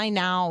 Why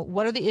now?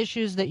 What are the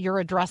issues that you're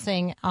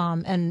addressing?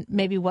 And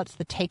maybe what's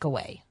the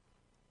takeaway?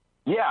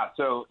 Yeah,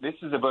 so this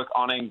is a book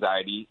on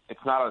anxiety. It's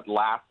not a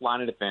last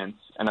line of defense.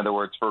 In other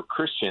words, for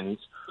Christians,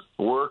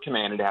 we're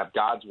commanded to have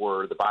God's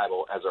word, the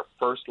Bible, as our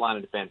first line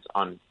of defense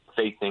on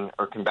facing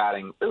or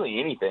combating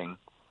really anything,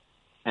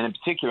 and in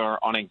particular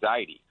on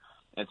anxiety.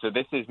 And so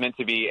this is meant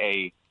to be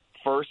a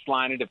first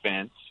line of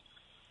defense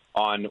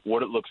on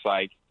what it looks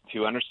like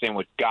to understand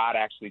what God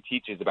actually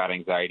teaches about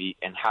anxiety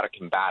and how to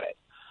combat it.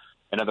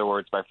 In other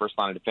words, by first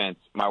line of defense,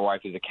 my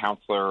wife is a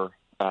counselor.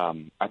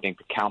 I think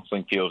the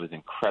counseling field is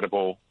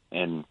incredible,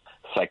 in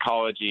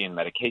psychology and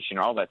medication,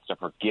 all that stuff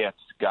are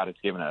gifts God has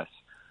given us.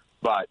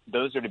 But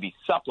those are to be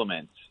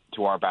supplements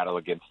to our battle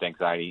against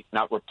anxiety,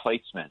 not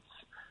replacements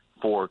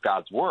for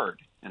God's word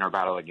in our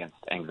battle against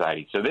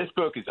anxiety. So this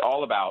book is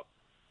all about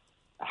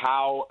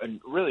how,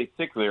 and really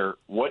particular,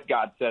 what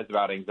God says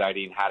about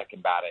anxiety and how to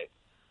combat it,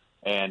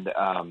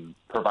 and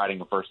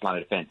providing a first line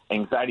of defense.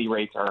 Anxiety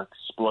rates are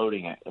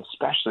exploding,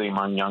 especially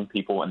among young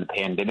people, and the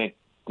pandemic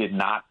did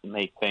not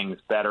make things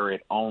better.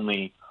 It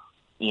only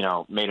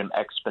made them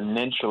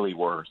exponentially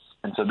worse.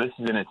 And so this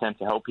is an attempt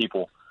to help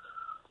people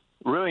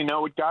really know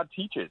what God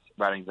teaches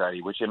about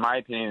anxiety, which in my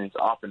opinion is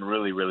often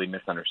really, really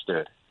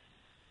misunderstood.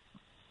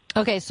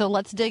 Okay, so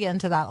let's dig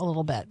into that a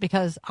little bit,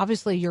 because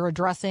obviously you're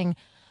addressing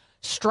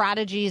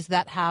strategies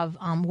that have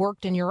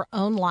worked in your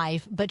own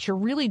life, but you're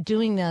really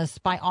doing this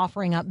by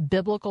offering up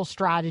biblical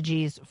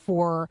strategies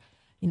for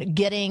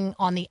getting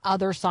on the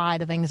other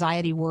side of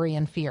anxiety, worry,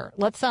 and fear.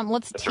 Let's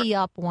tee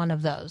up one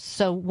of those.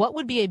 So what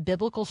would be a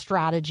biblical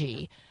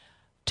strategy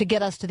to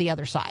get us to the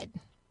other side?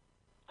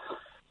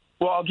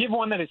 Well, I'll give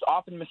one that is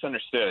often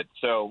misunderstood.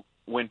 So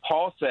when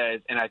Paul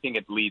says, and I think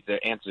it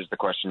answers the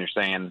question you're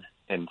saying,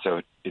 and so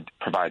it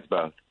provides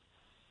both.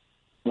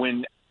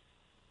 When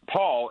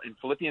Paul in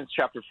Philippians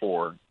chapter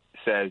 4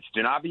 says,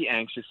 "Do not be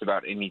anxious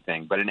about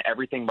anything, but in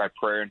everything by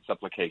prayer and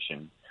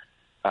supplication,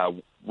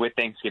 with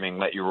thanksgiving,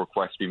 let your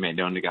requests be made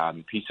known to God,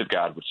 and the peace of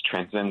God, which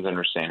transcends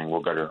understanding,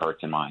 will guard your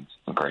hearts and minds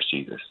in Christ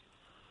Jesus."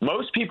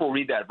 Most people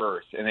read that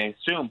verse, and they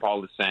assume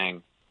Paul is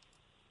saying,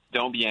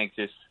 don't be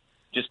anxious,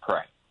 just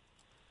pray,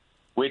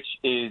 which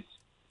is,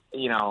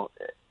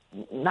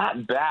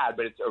 not bad,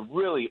 but it's a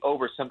really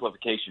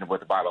oversimplification of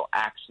what the Bible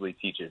actually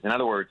teaches. In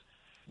other words,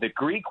 the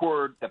Greek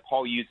word that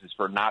Paul uses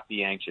for not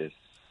be anxious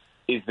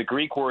is the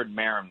Greek word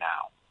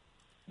merimnao.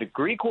 The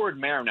Greek word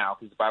merimnao,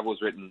 because the Bible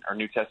is written, our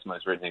New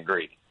Testament is written in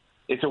Greek,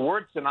 it's a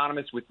word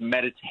synonymous with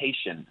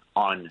meditation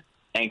on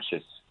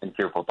anxious and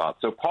fearful thoughts.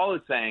 So Paul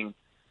is saying,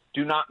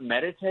 do not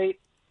meditate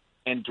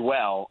and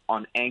dwell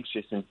on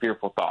anxious and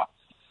fearful thoughts.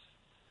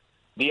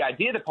 the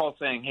idea that Paul's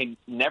saying, hey,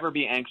 never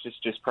be anxious,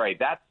 just pray,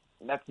 that's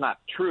not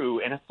true,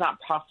 and it's not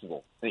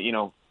possible. You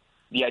know,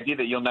 the idea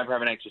that you'll never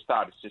have an anxious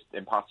thought is just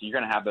impossible. You're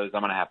going to have those.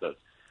 I'm going to have those.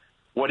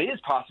 What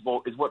is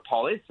possible is what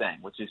Paul is saying,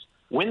 which is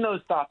when those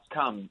thoughts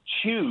come,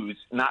 choose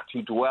not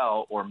to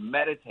dwell or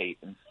meditate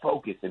and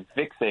focus and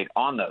fixate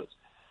on those,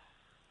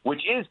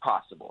 which is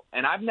possible.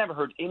 And I've never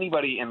heard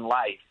anybody in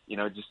life, you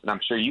know, just, and I'm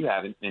sure you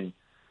have in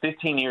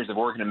 15 years of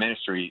working in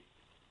ministry,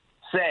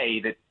 say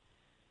that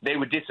they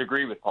would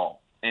disagree with Paul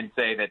and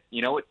say that,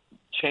 you know, what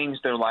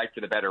changed their life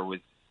for the better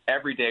was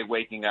every day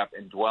waking up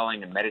and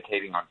dwelling and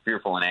meditating on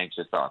fearful and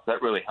anxious thoughts.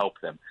 That really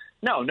helped them.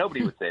 No,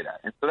 nobody would say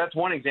that. And so that's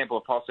one example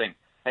of Paul saying,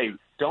 hey,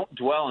 don't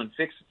dwell and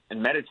fix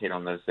and meditate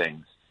on those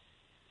things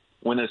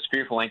when those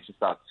fearful, anxious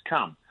thoughts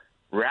come.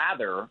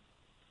 Rather,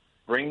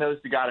 bring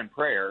those to God in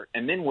prayer.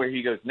 And then where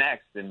he goes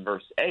next in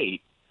verse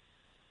 8,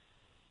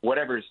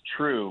 whatever is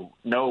true,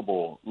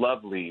 noble,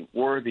 lovely,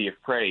 worthy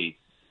of praise,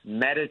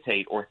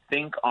 meditate or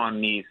think on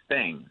these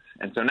things.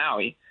 And so now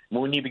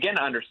when you begin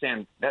to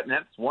understand that, and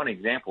that's one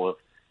example of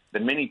the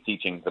many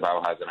teachings the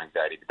Bible has on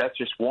anxiety, but that's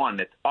just one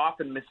that's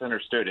often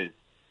misunderstood is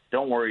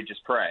don't worry,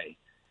 just pray.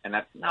 And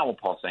that's not what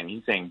Paul's saying.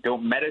 He's saying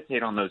don't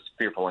meditate on those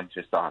fearful,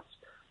 anxious thoughts.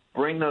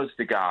 Bring those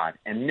to God,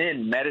 and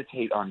then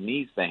meditate on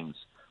these things,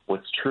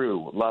 what's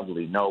true,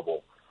 lovely,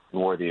 noble,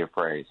 and worthy of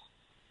praise.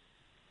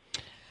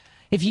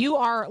 If you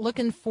are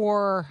looking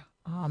for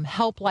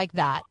help like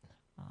that,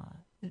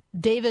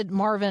 David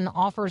Marvin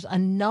offers a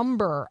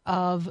number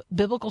of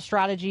biblical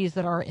strategies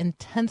that are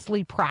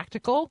intensely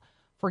practical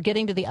for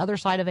getting to the other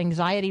side of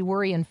anxiety,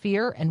 worry, and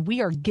fear. And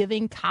we are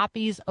giving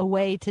copies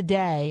away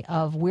today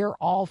of We're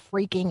All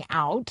Freaking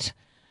Out.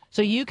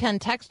 So you can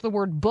text the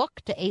word book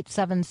to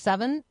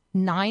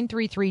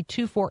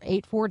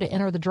 877-933-2484 to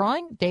enter the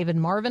drawing. David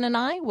Marvin and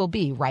I will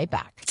be right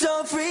back.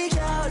 Don't freak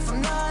out if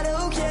I'm not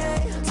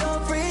okay.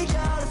 Don't freak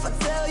out if I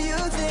tell you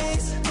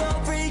things.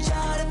 Don't freak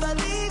out if I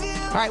leave you.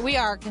 All right, we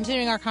are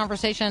continuing our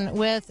conversation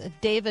with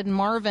David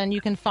Marvin. You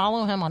can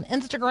follow him on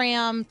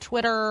Instagram,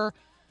 Twitter.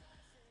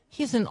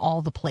 He's in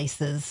all the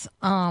places.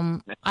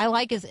 I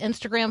like his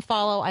Instagram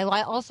follow.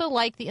 I also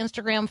like the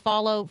Instagram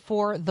follow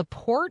for The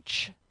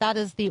Porch. That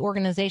is the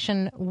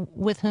organization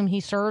with whom he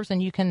serves,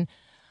 and you can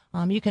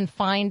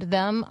find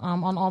them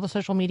on all the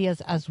social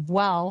medias as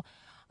well.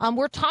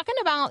 We're talking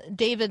about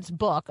David's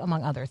book,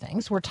 among other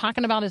things. We're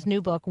talking about his new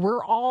book,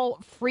 We're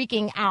All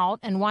Freaking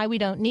Out, and why we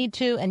don't need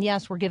to. And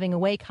yes, we're giving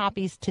away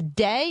copies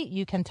today.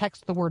 You can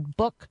text the word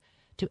book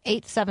to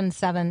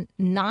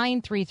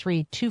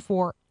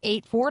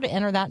 877-933-2484 to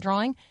enter that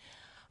drawing.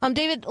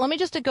 David, let me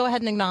just go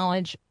ahead and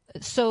acknowledge.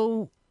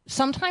 So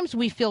sometimes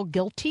we feel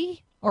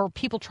guilty, or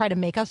people try to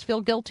make us feel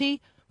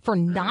guilty for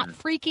not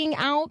freaking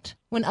out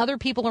when other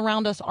people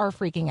around us are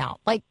freaking out.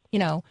 Like, you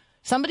know,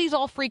 somebody's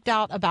all freaked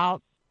out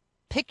about,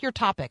 pick your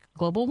topic,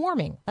 global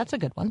warming. That's a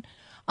good one.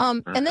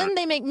 And then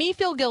they make me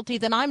feel guilty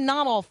that I'm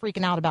not all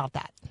freaking out about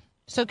that.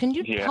 So can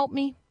you help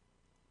me?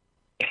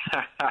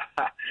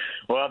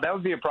 Well, that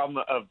would be a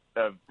problem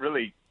of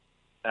really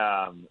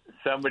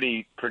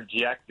somebody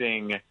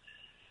projecting.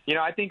 You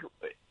know, I think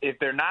if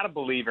they're not a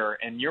believer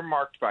and you're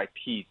marked by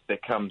peace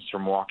that comes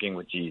from walking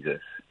with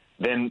Jesus,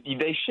 then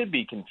they should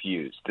be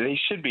confused. They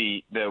should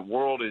be. The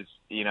world is,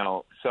 you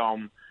know,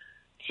 Psalm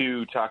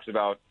 2 talks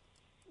about,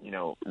 you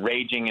know,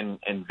 raging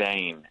in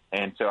vain.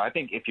 And so I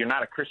think if you're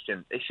not a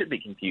Christian, they should be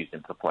confused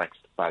and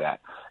perplexed by that.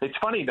 It's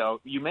funny,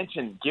 though, you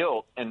mentioned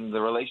guilt and the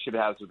relationship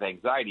it has with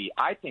anxiety.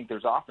 I think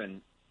there's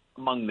often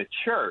among the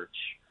church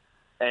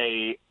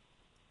a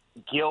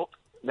guilt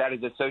that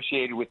is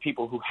associated with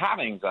people who have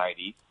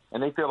anxiety,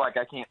 and they feel like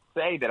I can't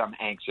say that I'm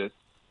anxious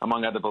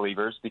among other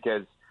believers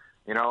because,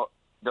 you know,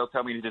 they'll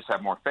tell me to just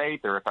have more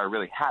faith, or if I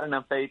really had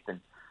enough faith,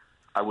 then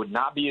I would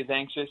not be as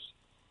anxious.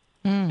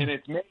 And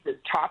it's made this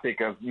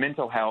topic of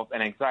mental health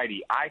and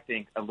anxiety, I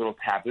think, a little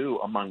taboo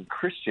among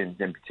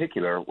Christians in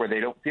particular, where they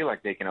don't feel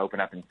like they can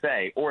open up and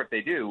say, or if they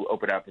do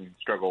open up and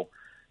struggle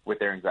with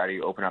their anxiety,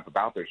 open up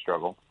about their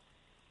struggle,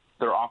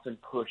 they're often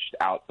pushed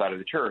outside of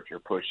the church or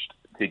pushed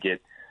to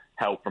get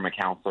help from a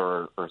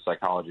counselor or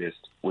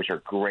psychologist, which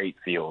are great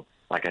fields.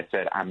 Like I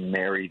said, I'm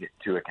married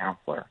to a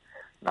counselor,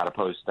 not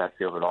opposed to that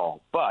field at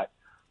all. But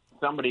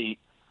somebody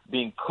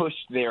being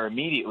pushed there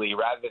immediately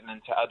rather than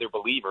to other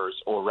believers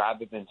or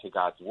rather than to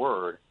God's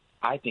word,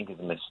 I think is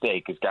a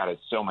mistake, because God has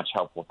so much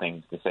helpful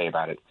things to say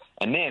about it.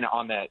 And then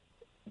on that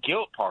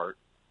guilt part,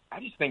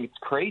 I just think it's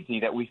crazy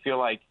that we feel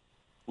like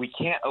we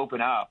can't open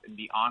up and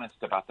be honest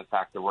about the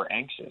fact that we're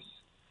anxious,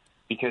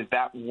 because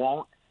that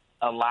won't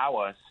allow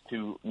us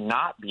to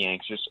not be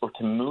anxious or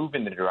to move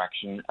in the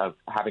direction of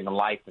having a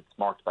life that's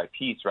marked by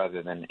peace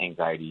rather than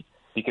anxiety.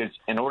 Because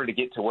in order to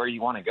get to where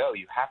you want to go,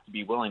 you have to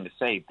be willing to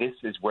say, this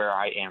is where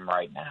I am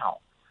right now.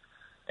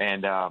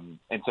 And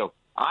so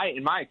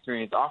in my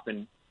experience,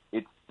 often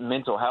it's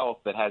mental health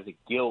that has a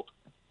guilt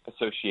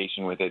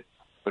association with it.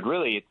 But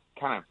really, it's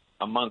kind of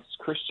amongst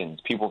Christians.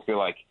 People feel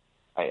like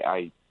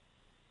I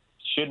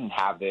shouldn't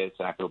have this,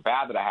 and I feel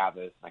bad that I have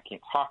this. And I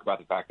can't talk about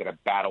the fact that I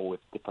battle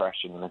with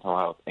depression, mental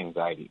health,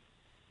 anxiety.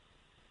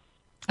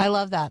 I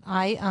love that.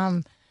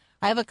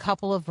 I have a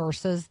couple of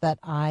verses that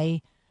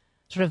I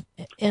sort of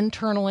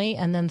internally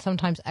and then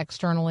sometimes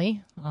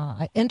externally.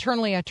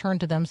 Internally, I turn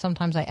to them.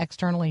 Sometimes I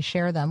externally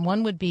share them.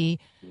 One would be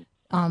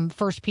 1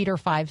 Peter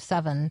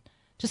 5:7,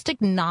 just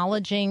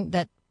acknowledging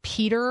that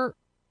Peter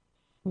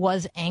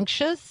was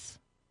anxious.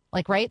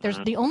 Like, right? There's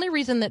the only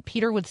reason that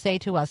Peter would say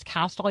to us,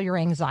 cast all your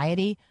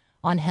anxiety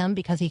on him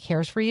because he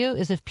cares for you,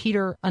 is if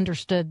Peter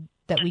understood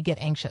that we get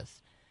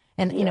anxious.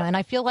 And, you know, and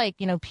I feel like,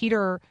 you know,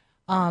 Peter,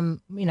 you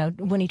know,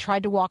 when he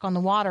tried to walk on the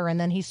water and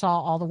then he saw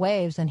all the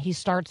waves and he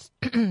starts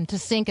to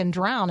sink and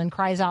drown and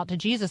cries out to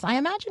Jesus, I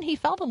imagine he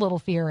felt a little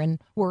fear and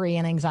worry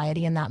and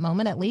anxiety in that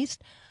moment, at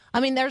least. I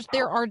mean,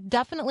 there are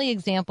definitely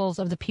examples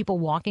of the people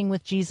walking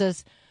with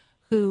Jesus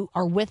who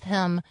are with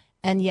him,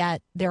 and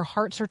yet their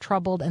hearts are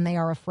troubled and they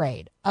are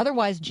afraid.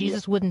 Otherwise,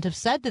 Jesus wouldn't have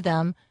said to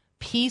them,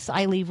 peace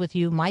I leave with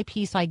you, my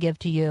peace I give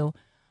to you,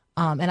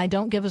 and I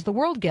don't give as the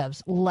world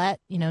gives. Let,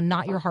 you know,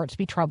 not your hearts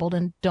be troubled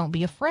and don't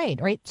be afraid,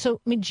 right? So,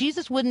 I mean,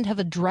 Jesus wouldn't have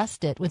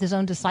addressed it with his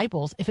own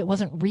disciples if it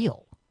wasn't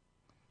real.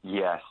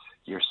 Yes,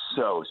 you're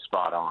so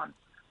spot on.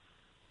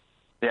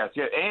 Yes,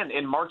 yeah. And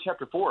in Mark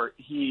chapter 4,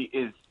 he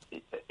is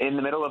in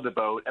the middle of the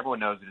boat. Everyone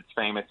knows that it's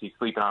famous. He's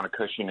sleeping on a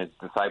cushion. His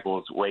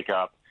disciples wake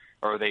up,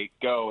 or they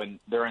go, and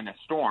they're in a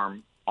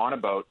storm on a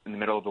boat in the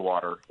middle of the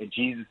water, and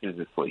Jesus is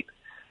asleep.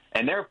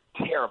 And they're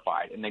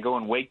terrified, and they go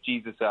and wake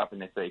Jesus up,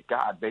 and they say,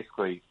 God,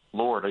 basically,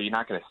 Lord, are you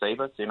not going to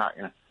save us? You're not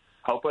going to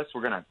help us?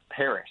 We're going to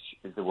perish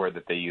is the word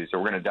that they use, or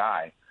we're going to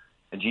die.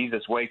 And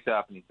Jesus wakes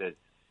up, and he says,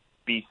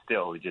 be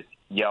still. He just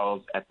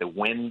yells at the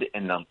wind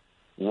and the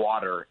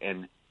water,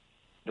 and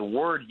the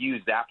word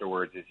used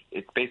afterwards is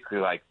it's basically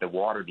like the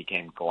water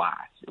became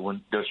glass. It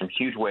goes from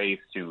huge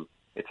waves to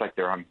it's like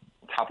they're on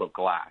top of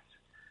glass.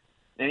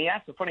 And he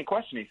asks a funny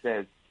question. He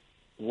says,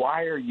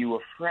 why are you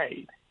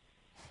afraid?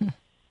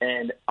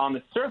 And on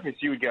the surface,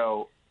 you would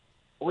go,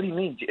 what do you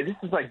mean? This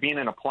is like being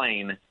in a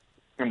plane,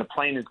 and the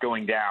plane is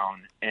going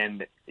down,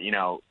 and, you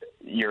know,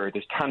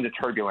 there's tons of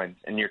turbulence,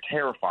 and you're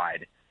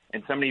terrified.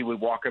 And somebody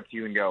would walk up to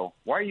you and go,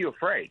 why are you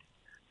afraid?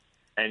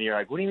 And you're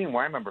like, what do you mean,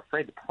 why am I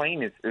afraid? The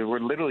plane we're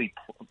literally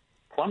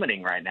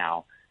plummeting right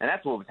now. And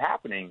that's what was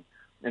happening.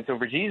 And so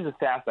for Jesus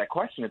to ask that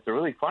question, it's a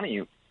really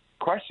funny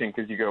question,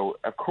 because you go,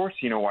 of course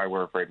you know why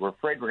we're afraid. We're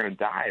afraid we're going to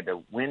die,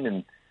 the wind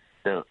and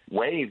the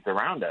waves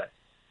around us.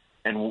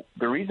 And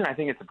the reason I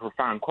think it's a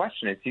profound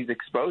question is he's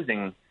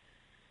exposing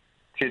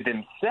to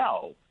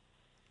themselves,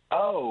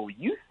 oh,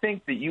 you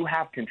think that you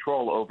have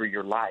control over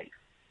your life.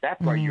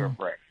 That's why you're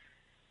afraid.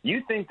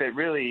 You think that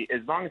really,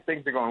 as long as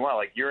things are going well,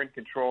 like you're in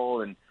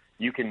control and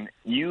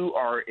you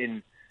are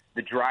in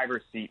the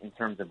driver's seat in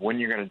terms of when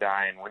you're going to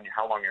die and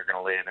how long you're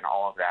going to live and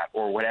all of that,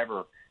 or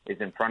whatever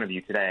is in front of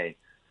you today.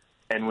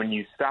 And when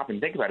you stop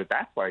and think about it,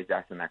 that's why he's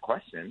asking that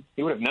question.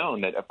 He would have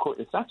known that, of course,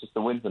 it's not just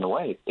the winds and the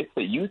waves. It's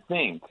that you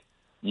think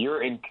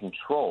you're in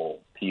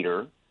control,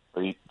 Peter,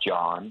 or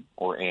John,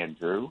 or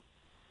Andrew.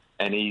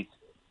 And he's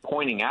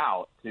pointing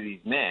out to these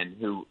men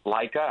who,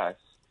 like us,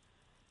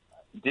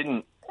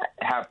 didn't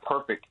have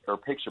perfect or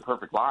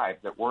picture-perfect lives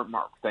that weren't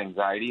marked with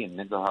anxiety and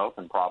mental health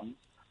and problems.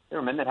 They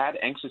were men that had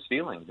anxious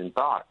feelings and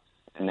thoughts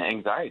and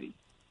anxiety.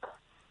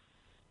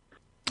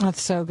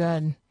 That's so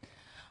good.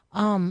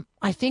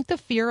 I think the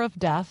fear of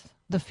death,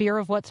 the fear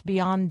of what's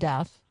beyond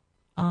death,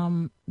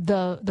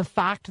 the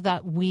fact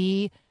that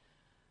we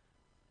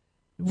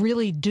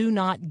really do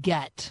not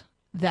get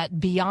that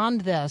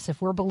beyond this,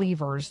 if we're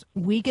believers,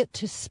 we get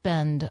to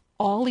spend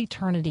all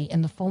eternity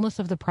in the fullness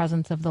of the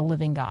presence of the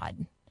living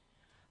God.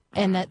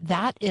 And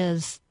that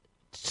is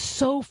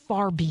so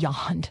far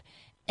beyond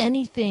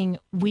anything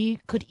we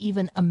could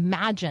even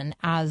imagine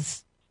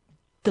as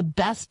the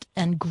best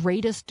and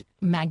greatest,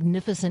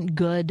 magnificent,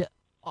 good,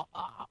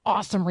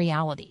 awesome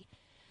reality.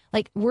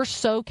 Like, we're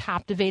so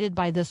captivated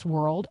by this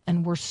world,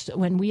 and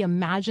when we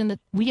imagine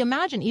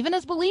even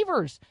as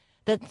believers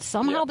that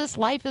somehow this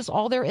life is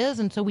all there is,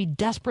 and so we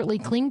desperately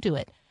cling to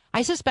it.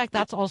 I suspect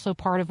that's also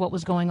part of what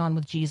was going on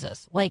with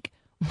Jesus. Like,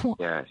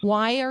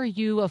 why are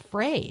you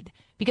afraid?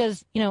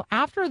 Because, you know,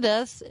 after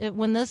this,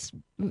 when this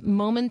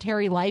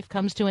momentary life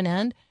comes to an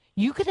end,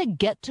 you could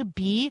get to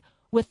be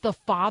with the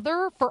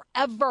Father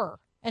forever.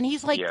 And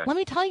he's like, let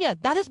me tell you,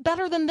 that is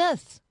better than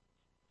this.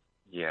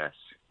 Yes,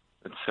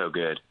 that's so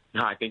good.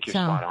 No, I think you're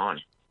spot on.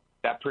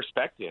 That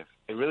perspective,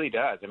 it really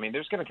does. I mean,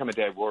 there's going to come a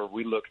day where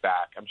we look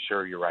back, I'm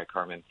sure you're right,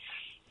 Carmen,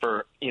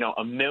 for, you know,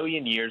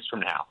 1,000,000 years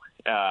from now,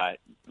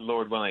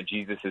 Lord willing,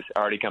 Jesus has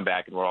already come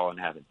back and we're all in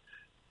heaven.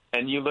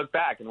 And you look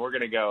back and we're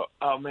going to go,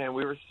 oh, man,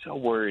 we were so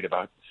worried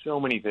about so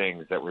many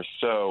things that were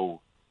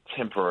so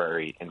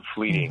temporary and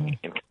fleeting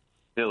and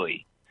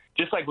silly.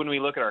 Just like when we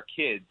look at our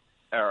kids,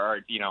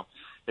 or, you know,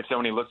 if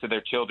somebody looks at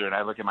their children,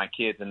 I look at my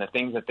kids and the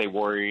things that they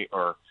worry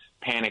or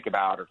panic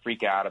about or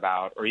freak out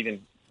about, or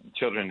even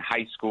children in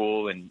high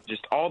school, and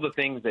just all the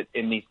things that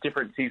in these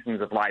different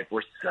seasons of life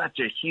were such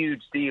a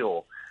huge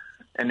deal.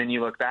 And then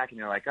you look back and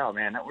you're like, oh,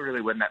 man, that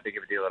really wasn't that big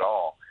of a deal at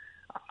all.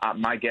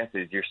 My guess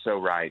is you're so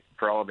right.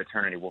 For all of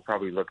eternity, we'll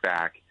probably look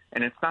back.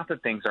 And it's not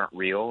that things aren't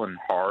real and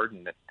hard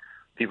and that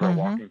people are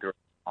walking through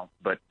it,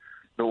 but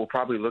we'll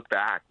probably look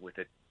back with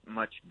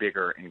much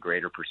bigger and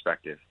greater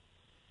perspective.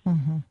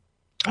 Mm-hmm.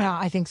 Yeah,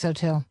 I think so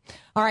too.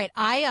 All right.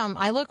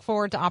 I look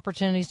forward to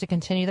opportunities to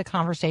continue the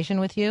conversation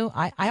with you.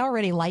 I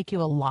already like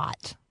you a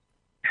lot.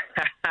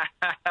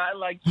 I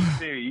like you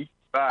too.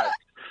 Bye.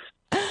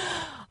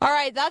 All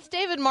right. That's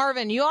David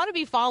Marvin. You ought to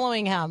be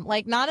following him,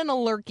 like not in a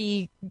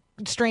lurky,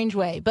 strange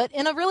way, but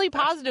in a really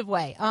positive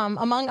way.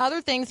 Among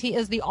other things, he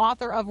is the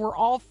author of We're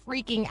All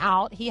Freaking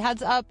Out. He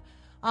heads up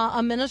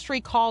a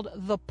ministry called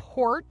The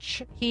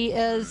Porch. He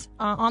is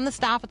on the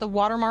staff at the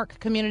Watermark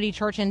Community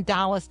Church in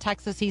Dallas,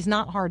 Texas. He's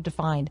not hard to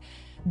find.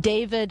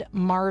 David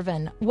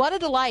Marvin. What a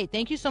delight.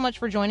 Thank you so much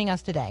for joining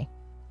us today.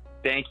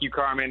 Thank you,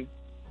 Carmen.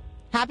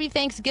 Happy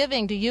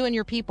Thanksgiving to you and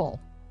your people.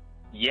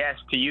 Yes,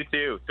 to you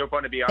too. So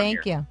fun to be on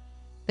Thank here. you.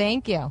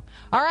 Thank you.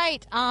 All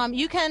right.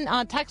 You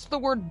can text the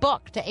word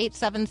book to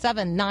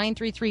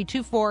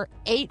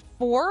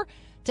 877-933-2484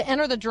 to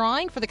enter the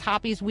drawing for the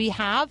copies we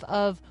have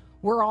of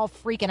We're All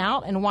Freaking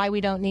Out and Why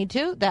We Don't Need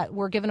to that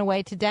we're giving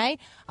away today.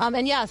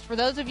 And yes, for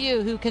those of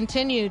you who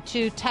continue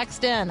to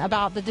text in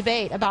about the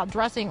debate about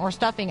dressing or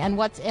stuffing and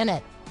what's in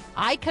it,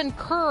 I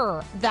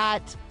concur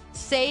that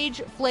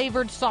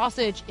sage-flavored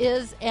sausage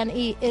is an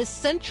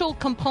essential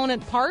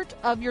component part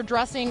of your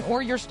dressing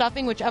or your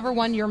stuffing, whichever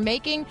one you're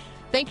making.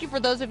 Thank you for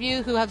those of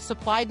you who have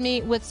supplied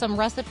me with some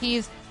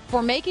recipes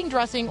for making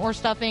dressing or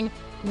stuffing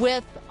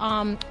with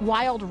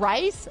wild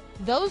rice.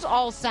 Those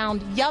all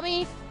sound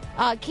yummy.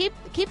 Keep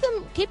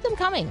them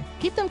coming.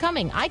 Keep them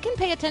coming. I can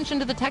pay attention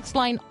to the text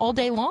line all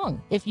day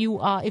long if you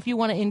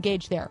want to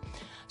engage there.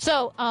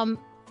 So, all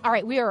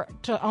right, we are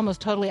almost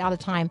totally out of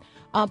time.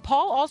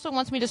 Paul also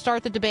wants me to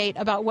start the debate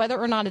about whether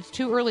or not it's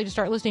too early to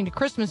start listening to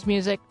Christmas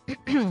music.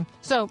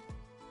 So,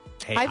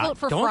 Hey, I vote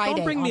for Friday.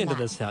 Don't bring me on into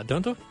that. this now.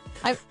 Don't.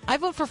 I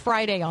vote for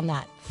Friday on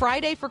that.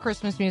 Friday for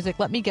Christmas music.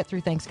 Let me get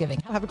through Thanksgiving.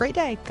 Have a great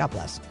day. God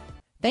bless.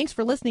 Thanks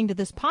for listening to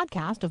this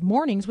podcast of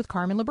Mornings with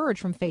Carmen LaBerge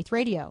from Faith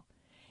Radio.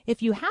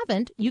 If you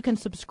haven't, you can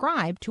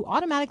subscribe to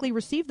automatically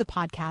receive the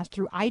podcast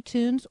through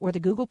iTunes or the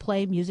Google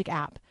Play Music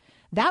app.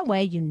 That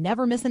way you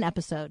never miss an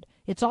episode.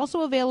 It's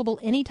also available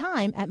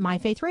anytime at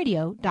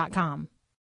myfaithradio.com.